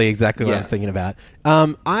 Totally, exactly what I'm thinking about.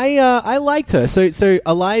 I liked her. So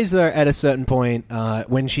Eliza at a certain point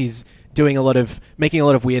when she's making a lot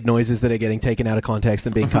of weird noises that are getting taken out of context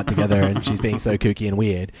and being cut together, and she's being so kooky and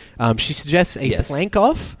weird. She suggests a plank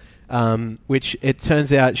off, which it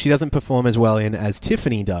turns out she doesn't perform as well in as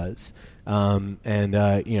Tiffany does.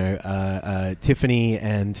 Tiffany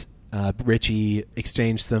and Richie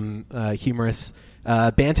exchanged some humorous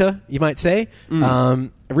banter, you might say.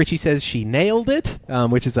 Richie says she nailed it,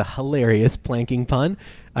 which is a hilarious planking pun.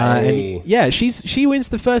 She wins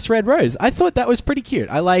the first red rose. I thought that was pretty cute.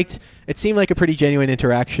 It seemed like a pretty genuine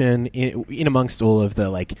interaction in amongst all of the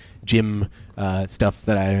like gym stuff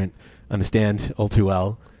that I don't understand all too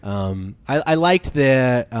well. I liked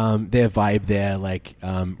their vibe there, like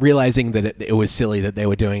realizing that it was silly that they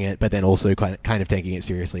were doing it, but then also kind of taking it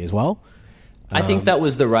seriously as well. I think that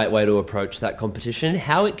was the right way to approach that competition.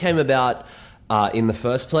 How it came about in the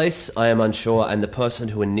first place, I am unsure, and the person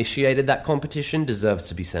who initiated that competition deserves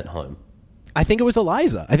to be sent home. I think it was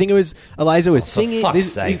Eliza. Eliza was singing. For fuck's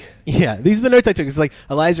sake. These are the notes I took. It's like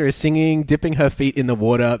Eliza is singing, dipping her feet in the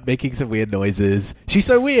water, making some weird noises. She's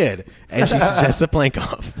so weird, and she suggests a plank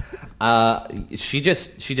off. She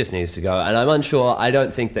just needs to go, and I'm unsure. I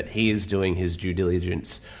don't think that he is doing his due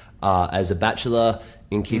diligence as a bachelor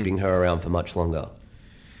in keeping her around for much longer.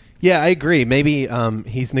 Yeah, I agree. Maybe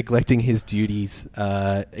he's neglecting his duties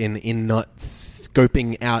in not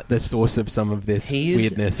scoping out the source of some of this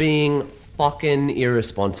weirdness. He's being fucking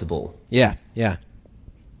irresponsible. Yeah.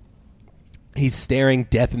 He's staring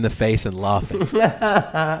death in the face and laughing.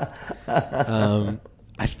 I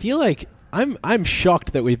feel like I'm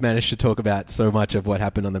shocked that we've managed to talk about so much of what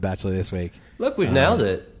happened on The Bachelor this week. Look, we've nailed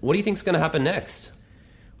it. What do you think's going to happen next?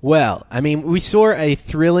 Well, I mean, we saw a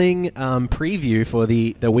thrilling preview for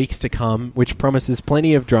the weeks to come, which promises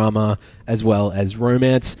plenty of drama as well as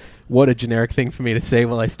romance. What a generic thing for me to say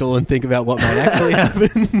while I stall and think about what might actually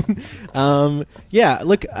happen.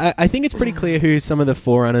 Look, I think it's pretty clear who some of the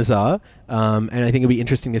forerunners are, and I think it'll be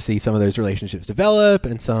interesting to see some of those relationships develop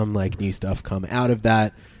and some like new stuff come out of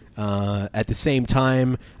that. At the same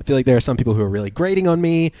time, I feel like there are some people who are really grating on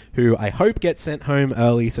me, who I hope get sent home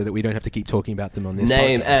early so that we don't have to keep talking about them on this podcast.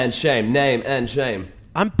 Name and shame.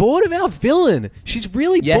 I'm bored of our villain. She's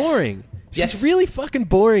really boring. She's really fucking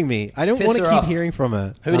boring me. I don't want to keep hearing from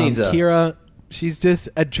her. Who needs her? Kira, she's just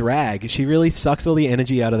a drag. She really sucks all the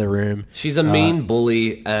energy out of the room. She's a mean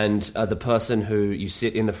bully and the person who you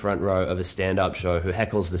sit in the front row of a stand-up show who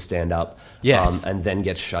heckles the stand-up and then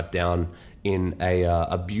gets shut down in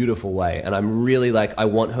a beautiful way. And I'm really I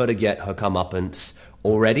want her to get her comeuppance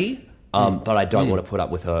already, but I don't want to put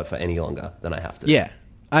up with her for any longer than I have to. Yeah,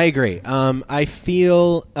 I agree. I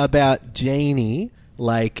feel about Janie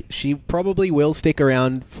like she probably will stick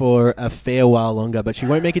around for a fair while longer, but she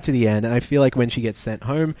won't make it to the end. And I feel like when she gets sent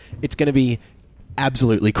home, it's going to be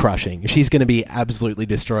absolutely crushing. She's going to be absolutely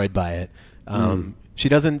destroyed by it. She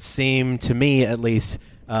doesn't seem, to me at least,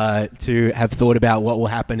 to have thought about what will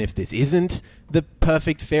happen if this isn't the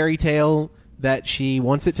perfect fairy tale that she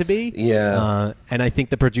wants it to be. Yeah. And I think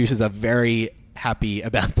the producers are very happy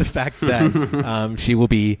about the fact that she will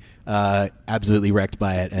be absolutely wrecked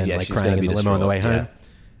by it and crying in the limo on the way home.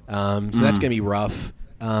 So that's going to be rough.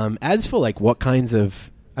 As for what kinds of...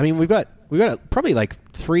 I mean, we've got probably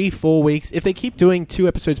 3-4 weeks. If they keep doing 2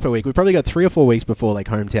 episodes per week, we've probably got 3 or 4 weeks before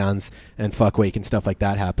hometowns and fuck week and stuff like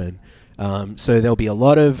that happen. So there'll be a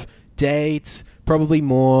lot of dates, probably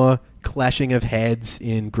more clashing of heads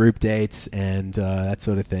in group dates and that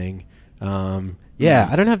sort of thing.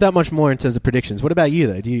 I don't have that much more in terms of predictions. What about you,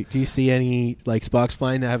 though? Do you see any sparks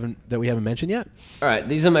flying that we haven't mentioned yet? All right,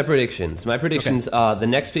 these are my predictions. My predictions are the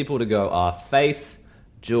next people to go are Faith,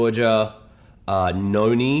 Georgia,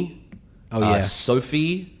 Noni,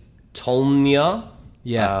 Sophie, Tolnia,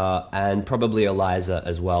 and probably Eliza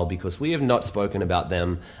as well, because we have not spoken about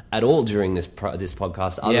them at all during this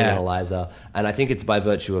podcast other than Eliza, and I think it's by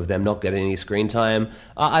virtue of them not getting any screen time,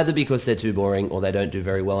 either because they're too boring or they don't do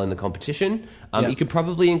very well in the competition. You could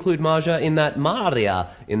probably include Maria in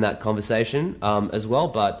that conversation as well,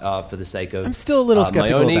 but for the sake of I'm still a little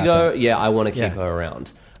skeptical my own about ego, I want to keep her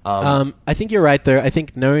around. I think you're right, though. I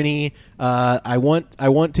think Noni, I want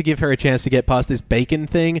to give her a chance to get past this bacon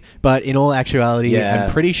thing, but in all actuality, I'm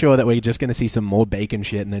pretty sure that we're just going to see some more bacon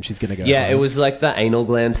shit, and then she's going to go home. It was like the anal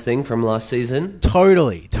glands thing from last season.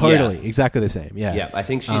 Totally. Exactly the same. Yeah. I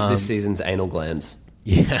think she's this season's anal glands.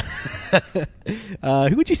 Yeah.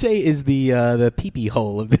 Who would you say is the pee-pee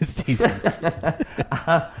hole of this season?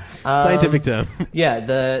 Scientific term. Yeah,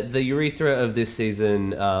 the urethra of this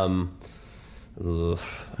season. I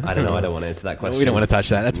don't know. I don't want to answer that question. We don't want to touch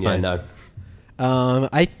that. That's fine. No.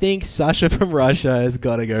 I think Sasha from Russia has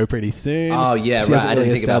got to go pretty soon. Oh yeah, she right. hasn't I really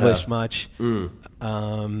didn't think about established her.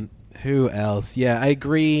 much. Who else? Yeah, I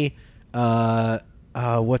agree.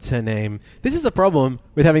 What's her name? This is the problem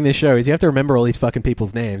with having this show is you have to remember all these fucking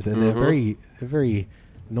people's names, and they're very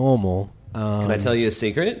normal. Can I tell you a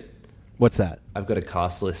secret? What's that? I've got a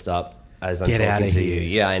cast list up as I'm Get talking outta to here. you.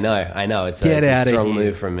 Yeah, I know. It's Get a outta strong here.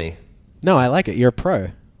 move from me. No, I like it. You're a pro.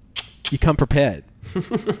 You come prepared.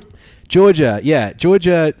 Georgia,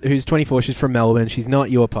 who's 24, she's from Melbourne. She's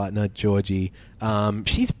not your partner, Georgie.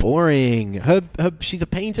 She's boring. She's a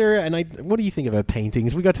painter, and what do you think of her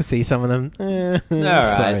paintings? We got to see some of them. All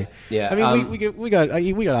Sorry. right. Yeah. I mean, we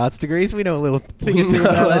got arts degrees. We know a little thing We or two know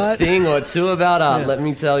about a art. thing or two about art, Yeah. let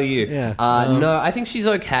me tell you. Yeah. No, I think she's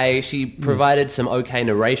okay. She provided some okay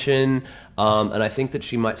narration, and I think that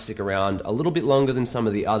she might stick around a little bit longer than some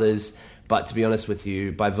of the others. But to be honest with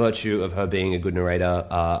you, by virtue of her being a good narrator,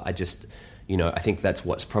 I think that's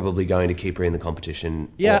what's probably going to keep her in the competition.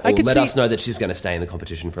 Yeah, or I could let see- us know that she's going to stay in the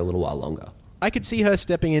competition for a little while longer. I could see her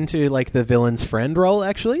stepping into like the villain's friend role,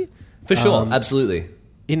 actually. For sure, absolutely.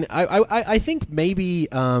 I think maybe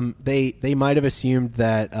they might have assumed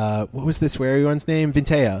that what was the sweary one's name?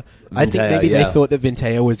 Vintea. I think maybe yeah. they thought that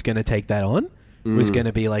Vintea was going to take that on, was going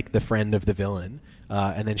to be like the friend of the villain,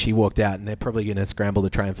 and then she walked out, and they're probably going to scramble to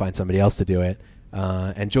try and find somebody else to do it,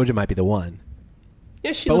 and Georgia might be the one.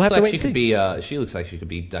 Yeah, she But we'll looks have to like wait she and could see. be. She looks like she could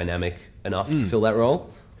be dynamic enough to fill that role.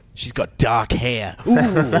 She's got dark hair.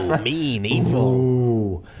 Ooh, mean, evil.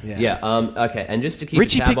 Ooh. Yeah. Yeah. Okay. And just to keep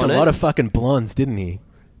Richie a tab picked a on lot it, of fucking blondes, didn't he?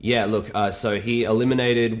 Yeah. Look. So he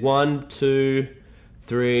eliminated 1, 2,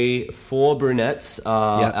 3, 4 brunettes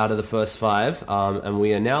out of the first 5, and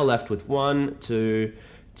we are now left with 1, 2.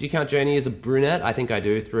 Do you count Janie as a brunette? I think I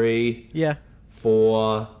do. 3, Yeah.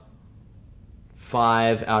 4,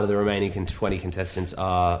 5 out of the remaining 20 contestants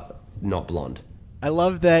are not blonde. I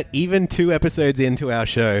love that even 2 episodes into our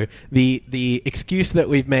show, the excuse that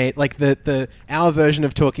we've made, like our version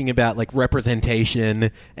of talking about like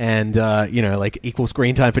representation and like equal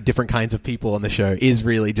screen time for different kinds of people on the show is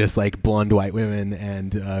really just like blonde white women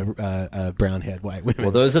and brown haired white women.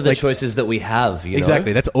 Well, those are the choices that we have. You know?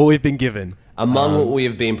 Exactly, that's all we've been given. Among what we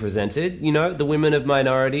have been presented, the women of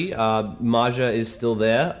minority, Marja is still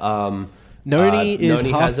there. Noni is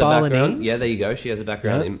half has a background. Balinese. Yeah, there you go. She has a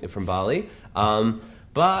background from Bali.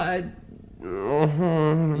 But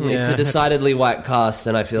it's a decidedly white cast,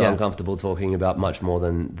 and I feel uncomfortable talking about much more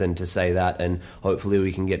than to say that. And hopefully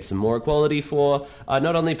we can get some more equality for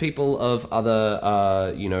not only people of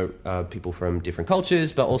other, people from different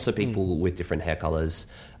cultures, but also people with different hair colors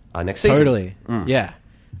next season. Totally. Yeah.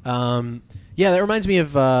 Yeah, that reminds me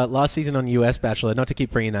of last season on US Bachelor. Not to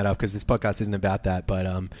keep bringing that up because this podcast isn't about that, but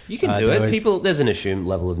you can do it. There's an assumed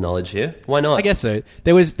level of knowledge here. Why not? I guess so.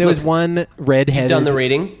 There was one redheaded. You've done the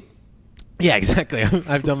reading. Yeah, exactly.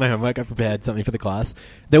 I've done my homework. I prepared something for the class.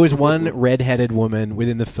 There was one redheaded woman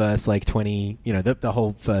within the first 20, the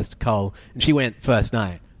whole first cull, and she went first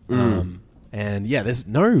night. And yeah, there's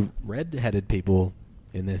no redheaded people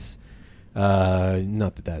in this.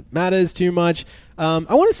 Not that matters too much. I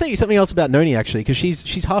want to say something else about Noni actually, because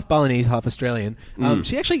she's half Balinese, half Australian.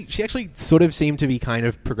 She actually sort of seemed to be kind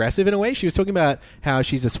of progressive in a way. She was talking about how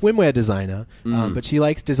she's a swimwear designer, but she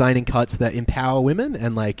likes designing cuts that empower women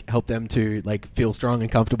and like help them to like feel strong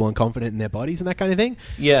and comfortable and confident in their bodies and that kind of thing.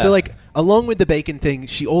 Yeah. So like along with the bacon thing,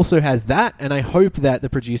 she also has that, and I hope that the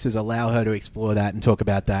producers allow her to explore that and talk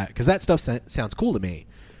about that because that stuff sounds cool to me.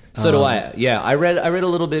 So do I. Yeah, I read a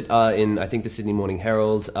little bit in I think the Sydney Morning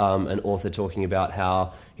Herald, an author talking about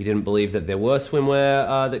how he didn't believe that there were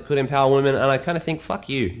swimwear that could empower women, and I kind of think, fuck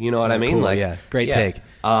you. You know what I mean? Cool, like, yeah. Great take.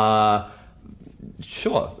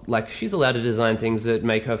 Sure, like she's allowed to design things that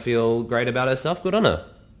make her feel great about herself. Good on her.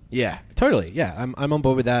 Yeah, totally. Yeah, I'm on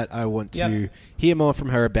board with that. I want to hear more from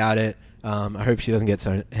her about it. I hope she doesn't get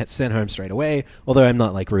sent home straight away. Although I'm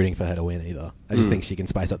not like rooting for her to win either. I just think she can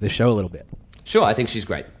spice up this show a little bit. Sure, I think she's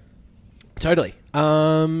great. Totally.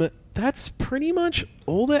 That's pretty much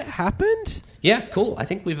all that happened. Yeah, cool. I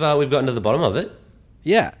think we've gotten to the bottom of it.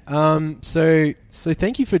 Yeah. So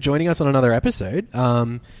thank you for joining us on another episode.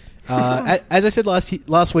 As I said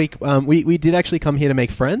last week, we did actually come here to make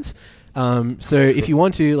friends. So if you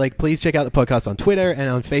want to, please check out the podcast on Twitter and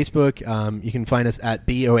on Facebook. You can find us at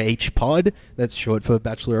BOH Pod. That's short for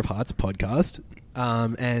Bachelor of Hearts Podcast.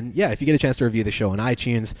 And yeah, if you get a chance to review the show on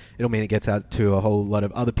iTunes, it'll mean it gets out to a whole lot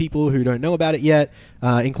of other people who don't know about it yet,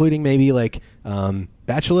 including maybe like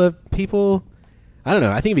Bachelor people. I don't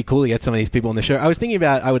know. I think it'd be cool to get some of these people on the show. I was thinking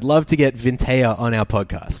about, I would love to get Vintea on our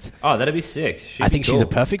podcast. Oh, that'd be sick. I think she's a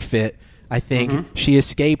perfect fit. I think she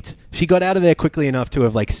escaped. She got out of there quickly enough to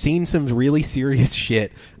have like seen some really serious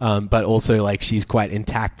shit, but also like she's quite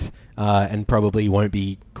intact and probably won't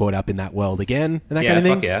be caught up in that world again and that kind of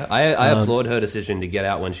thing. Fuck yeah. I applaud her decision to get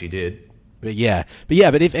out when she did. But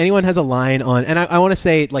if anyone has a line on, and I want to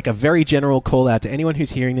say like a very general call out to anyone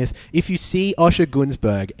who's hearing this, if you see Osher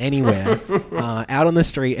Gunsberg anywhere, out on the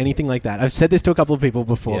street, anything like that, I've said this to a couple of people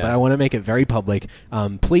before, but I want to make it very public.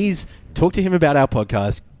 Please talk to him about our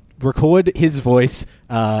podcast. Record his voice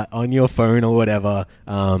on your phone or whatever.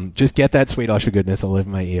 Just get that sweet Osher goodness all over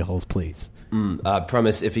my ear holes, please.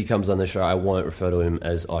 Promise if he comes on the show, I won't refer to him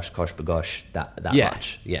as Osh Kosh Bagosh that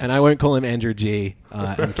much. Yeah. And I won't call him Andrew G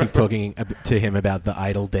and keep talking to him about the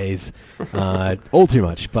Idol days all too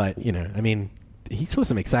much. But, you know, I mean, he saw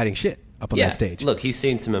some exciting shit up on that stage. Look, he's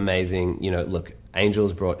seen some amazing,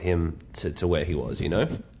 Angels brought him to where he was,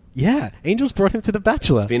 Yeah, Angels brought him to The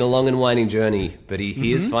Bachelor. It's been a long and winding journey, but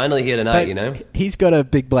he is finally here tonight, He's got a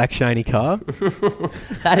big black shiny car.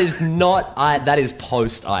 That is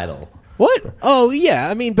post-Idol. What? Oh,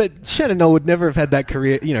 yeah. I mean, but Shannon Knoll would never have had that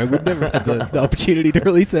career, would never have had the opportunity to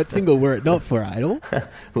release that single were it not for Idol.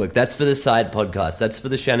 Look, that's for the side podcast. That's for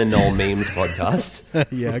the Shannon Knoll memes podcast.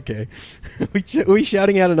 Yeah, okay. Are we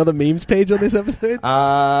shouting out another memes page on this episode?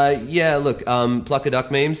 Yeah, look, Pluck a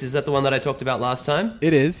Duck memes. Is that the one that I talked about last time?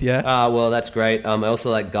 It is, yeah. Well, that's great. I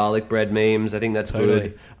also like garlic bread memes. I think that's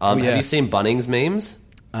good. Have you seen Bunnings memes?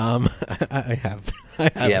 I have.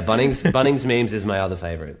 Yeah, Bunnings memes is my other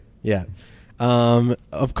favorite. Yeah.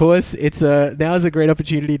 Of course, now is a great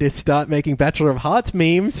opportunity to start making Bachelor of Hearts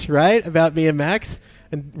memes, right? About me and Max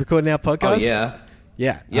and recording our podcast. Oh, yeah.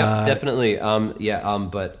 Yeah. Yeah, definitely.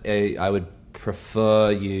 But I would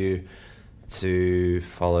prefer you to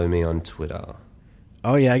follow me on Twitter.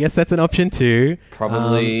 Oh, yeah, I guess that's an option too.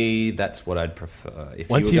 Probably that's what I'd prefer. If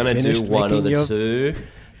you were going to do one or the two,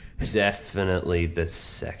 definitely the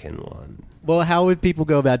second one. Well, how would people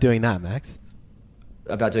go about doing that, Max?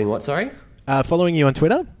 About doing what, sorry? Following you on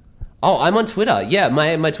Twitter? Oh, I'm on Twitter. Yeah,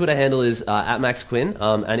 my Twitter handle is @MaxQuinn.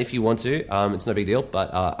 And if you want to, it's no big deal, but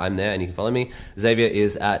I'm there and you can follow me. Xavier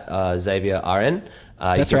is at XavierRN.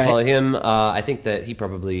 That's you can right. follow him. I think that he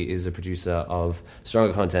probably is a producer of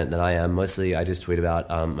stronger content than I am. Mostly I just tweet about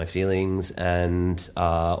my feelings and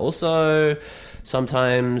also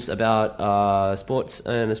sometimes about sports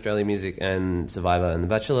and Australian music and Survivor and The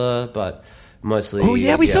Bachelor, but mostly... Oh,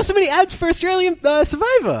 yeah, we saw so many ads for Australian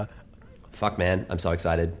Survivor. Fuck, man. I'm so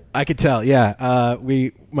excited. I could tell, yeah.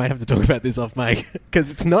 We might have to talk about this off mic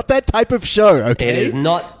because it's not that type of show, okay? It is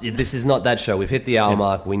not. This is not that show. We've hit the hour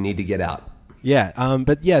mark. We need to get out. Yeah,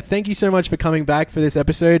 but yeah, thank you so much for coming back for this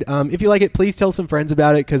episode. If you like it, please tell some friends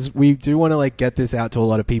about it because we do want to get this out to a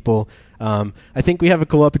lot of people. I think we have a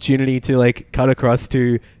cool opportunity to cut across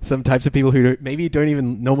to some types of people who maybe don't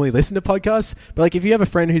even normally listen to podcasts. But if you have a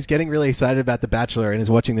friend who's getting really excited about The Bachelor and is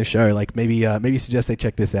watching the show, maybe suggest they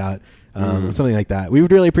check this out, or something like that. We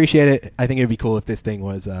would really appreciate it. I think it would be cool if this thing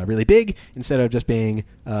was really big instead of just being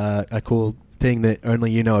a cool thing that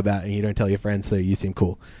only you know about and you don't tell your friends, so you seem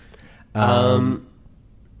cool.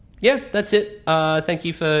 Yeah, that's it. Thank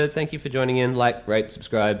you for joining in. Like, rate,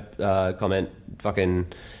 subscribe, comment,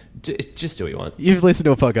 fucking just do what you want. You've listened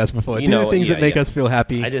to a podcast before. Do the things that make us feel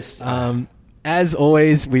happy. As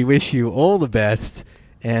always, we wish you all the best,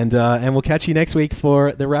 and we'll catch you next week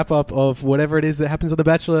for the wrap up of whatever it is that happens on The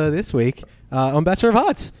Bachelor this week on Bachelor of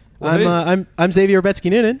Hearts. I'm Xavier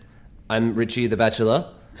Obetsky Noonan. I'm Richie the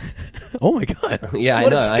Bachelor. Oh my god! Yeah, I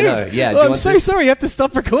know. Yeah, I'm so sorry. You have to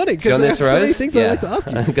stop recording because there's so many things I'd like to ask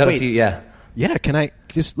you. Got a few. Yeah. Yeah. Can I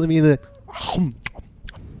just let me the? Oh,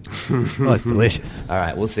 it's delicious. All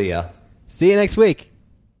right. We'll see ya. See you next week.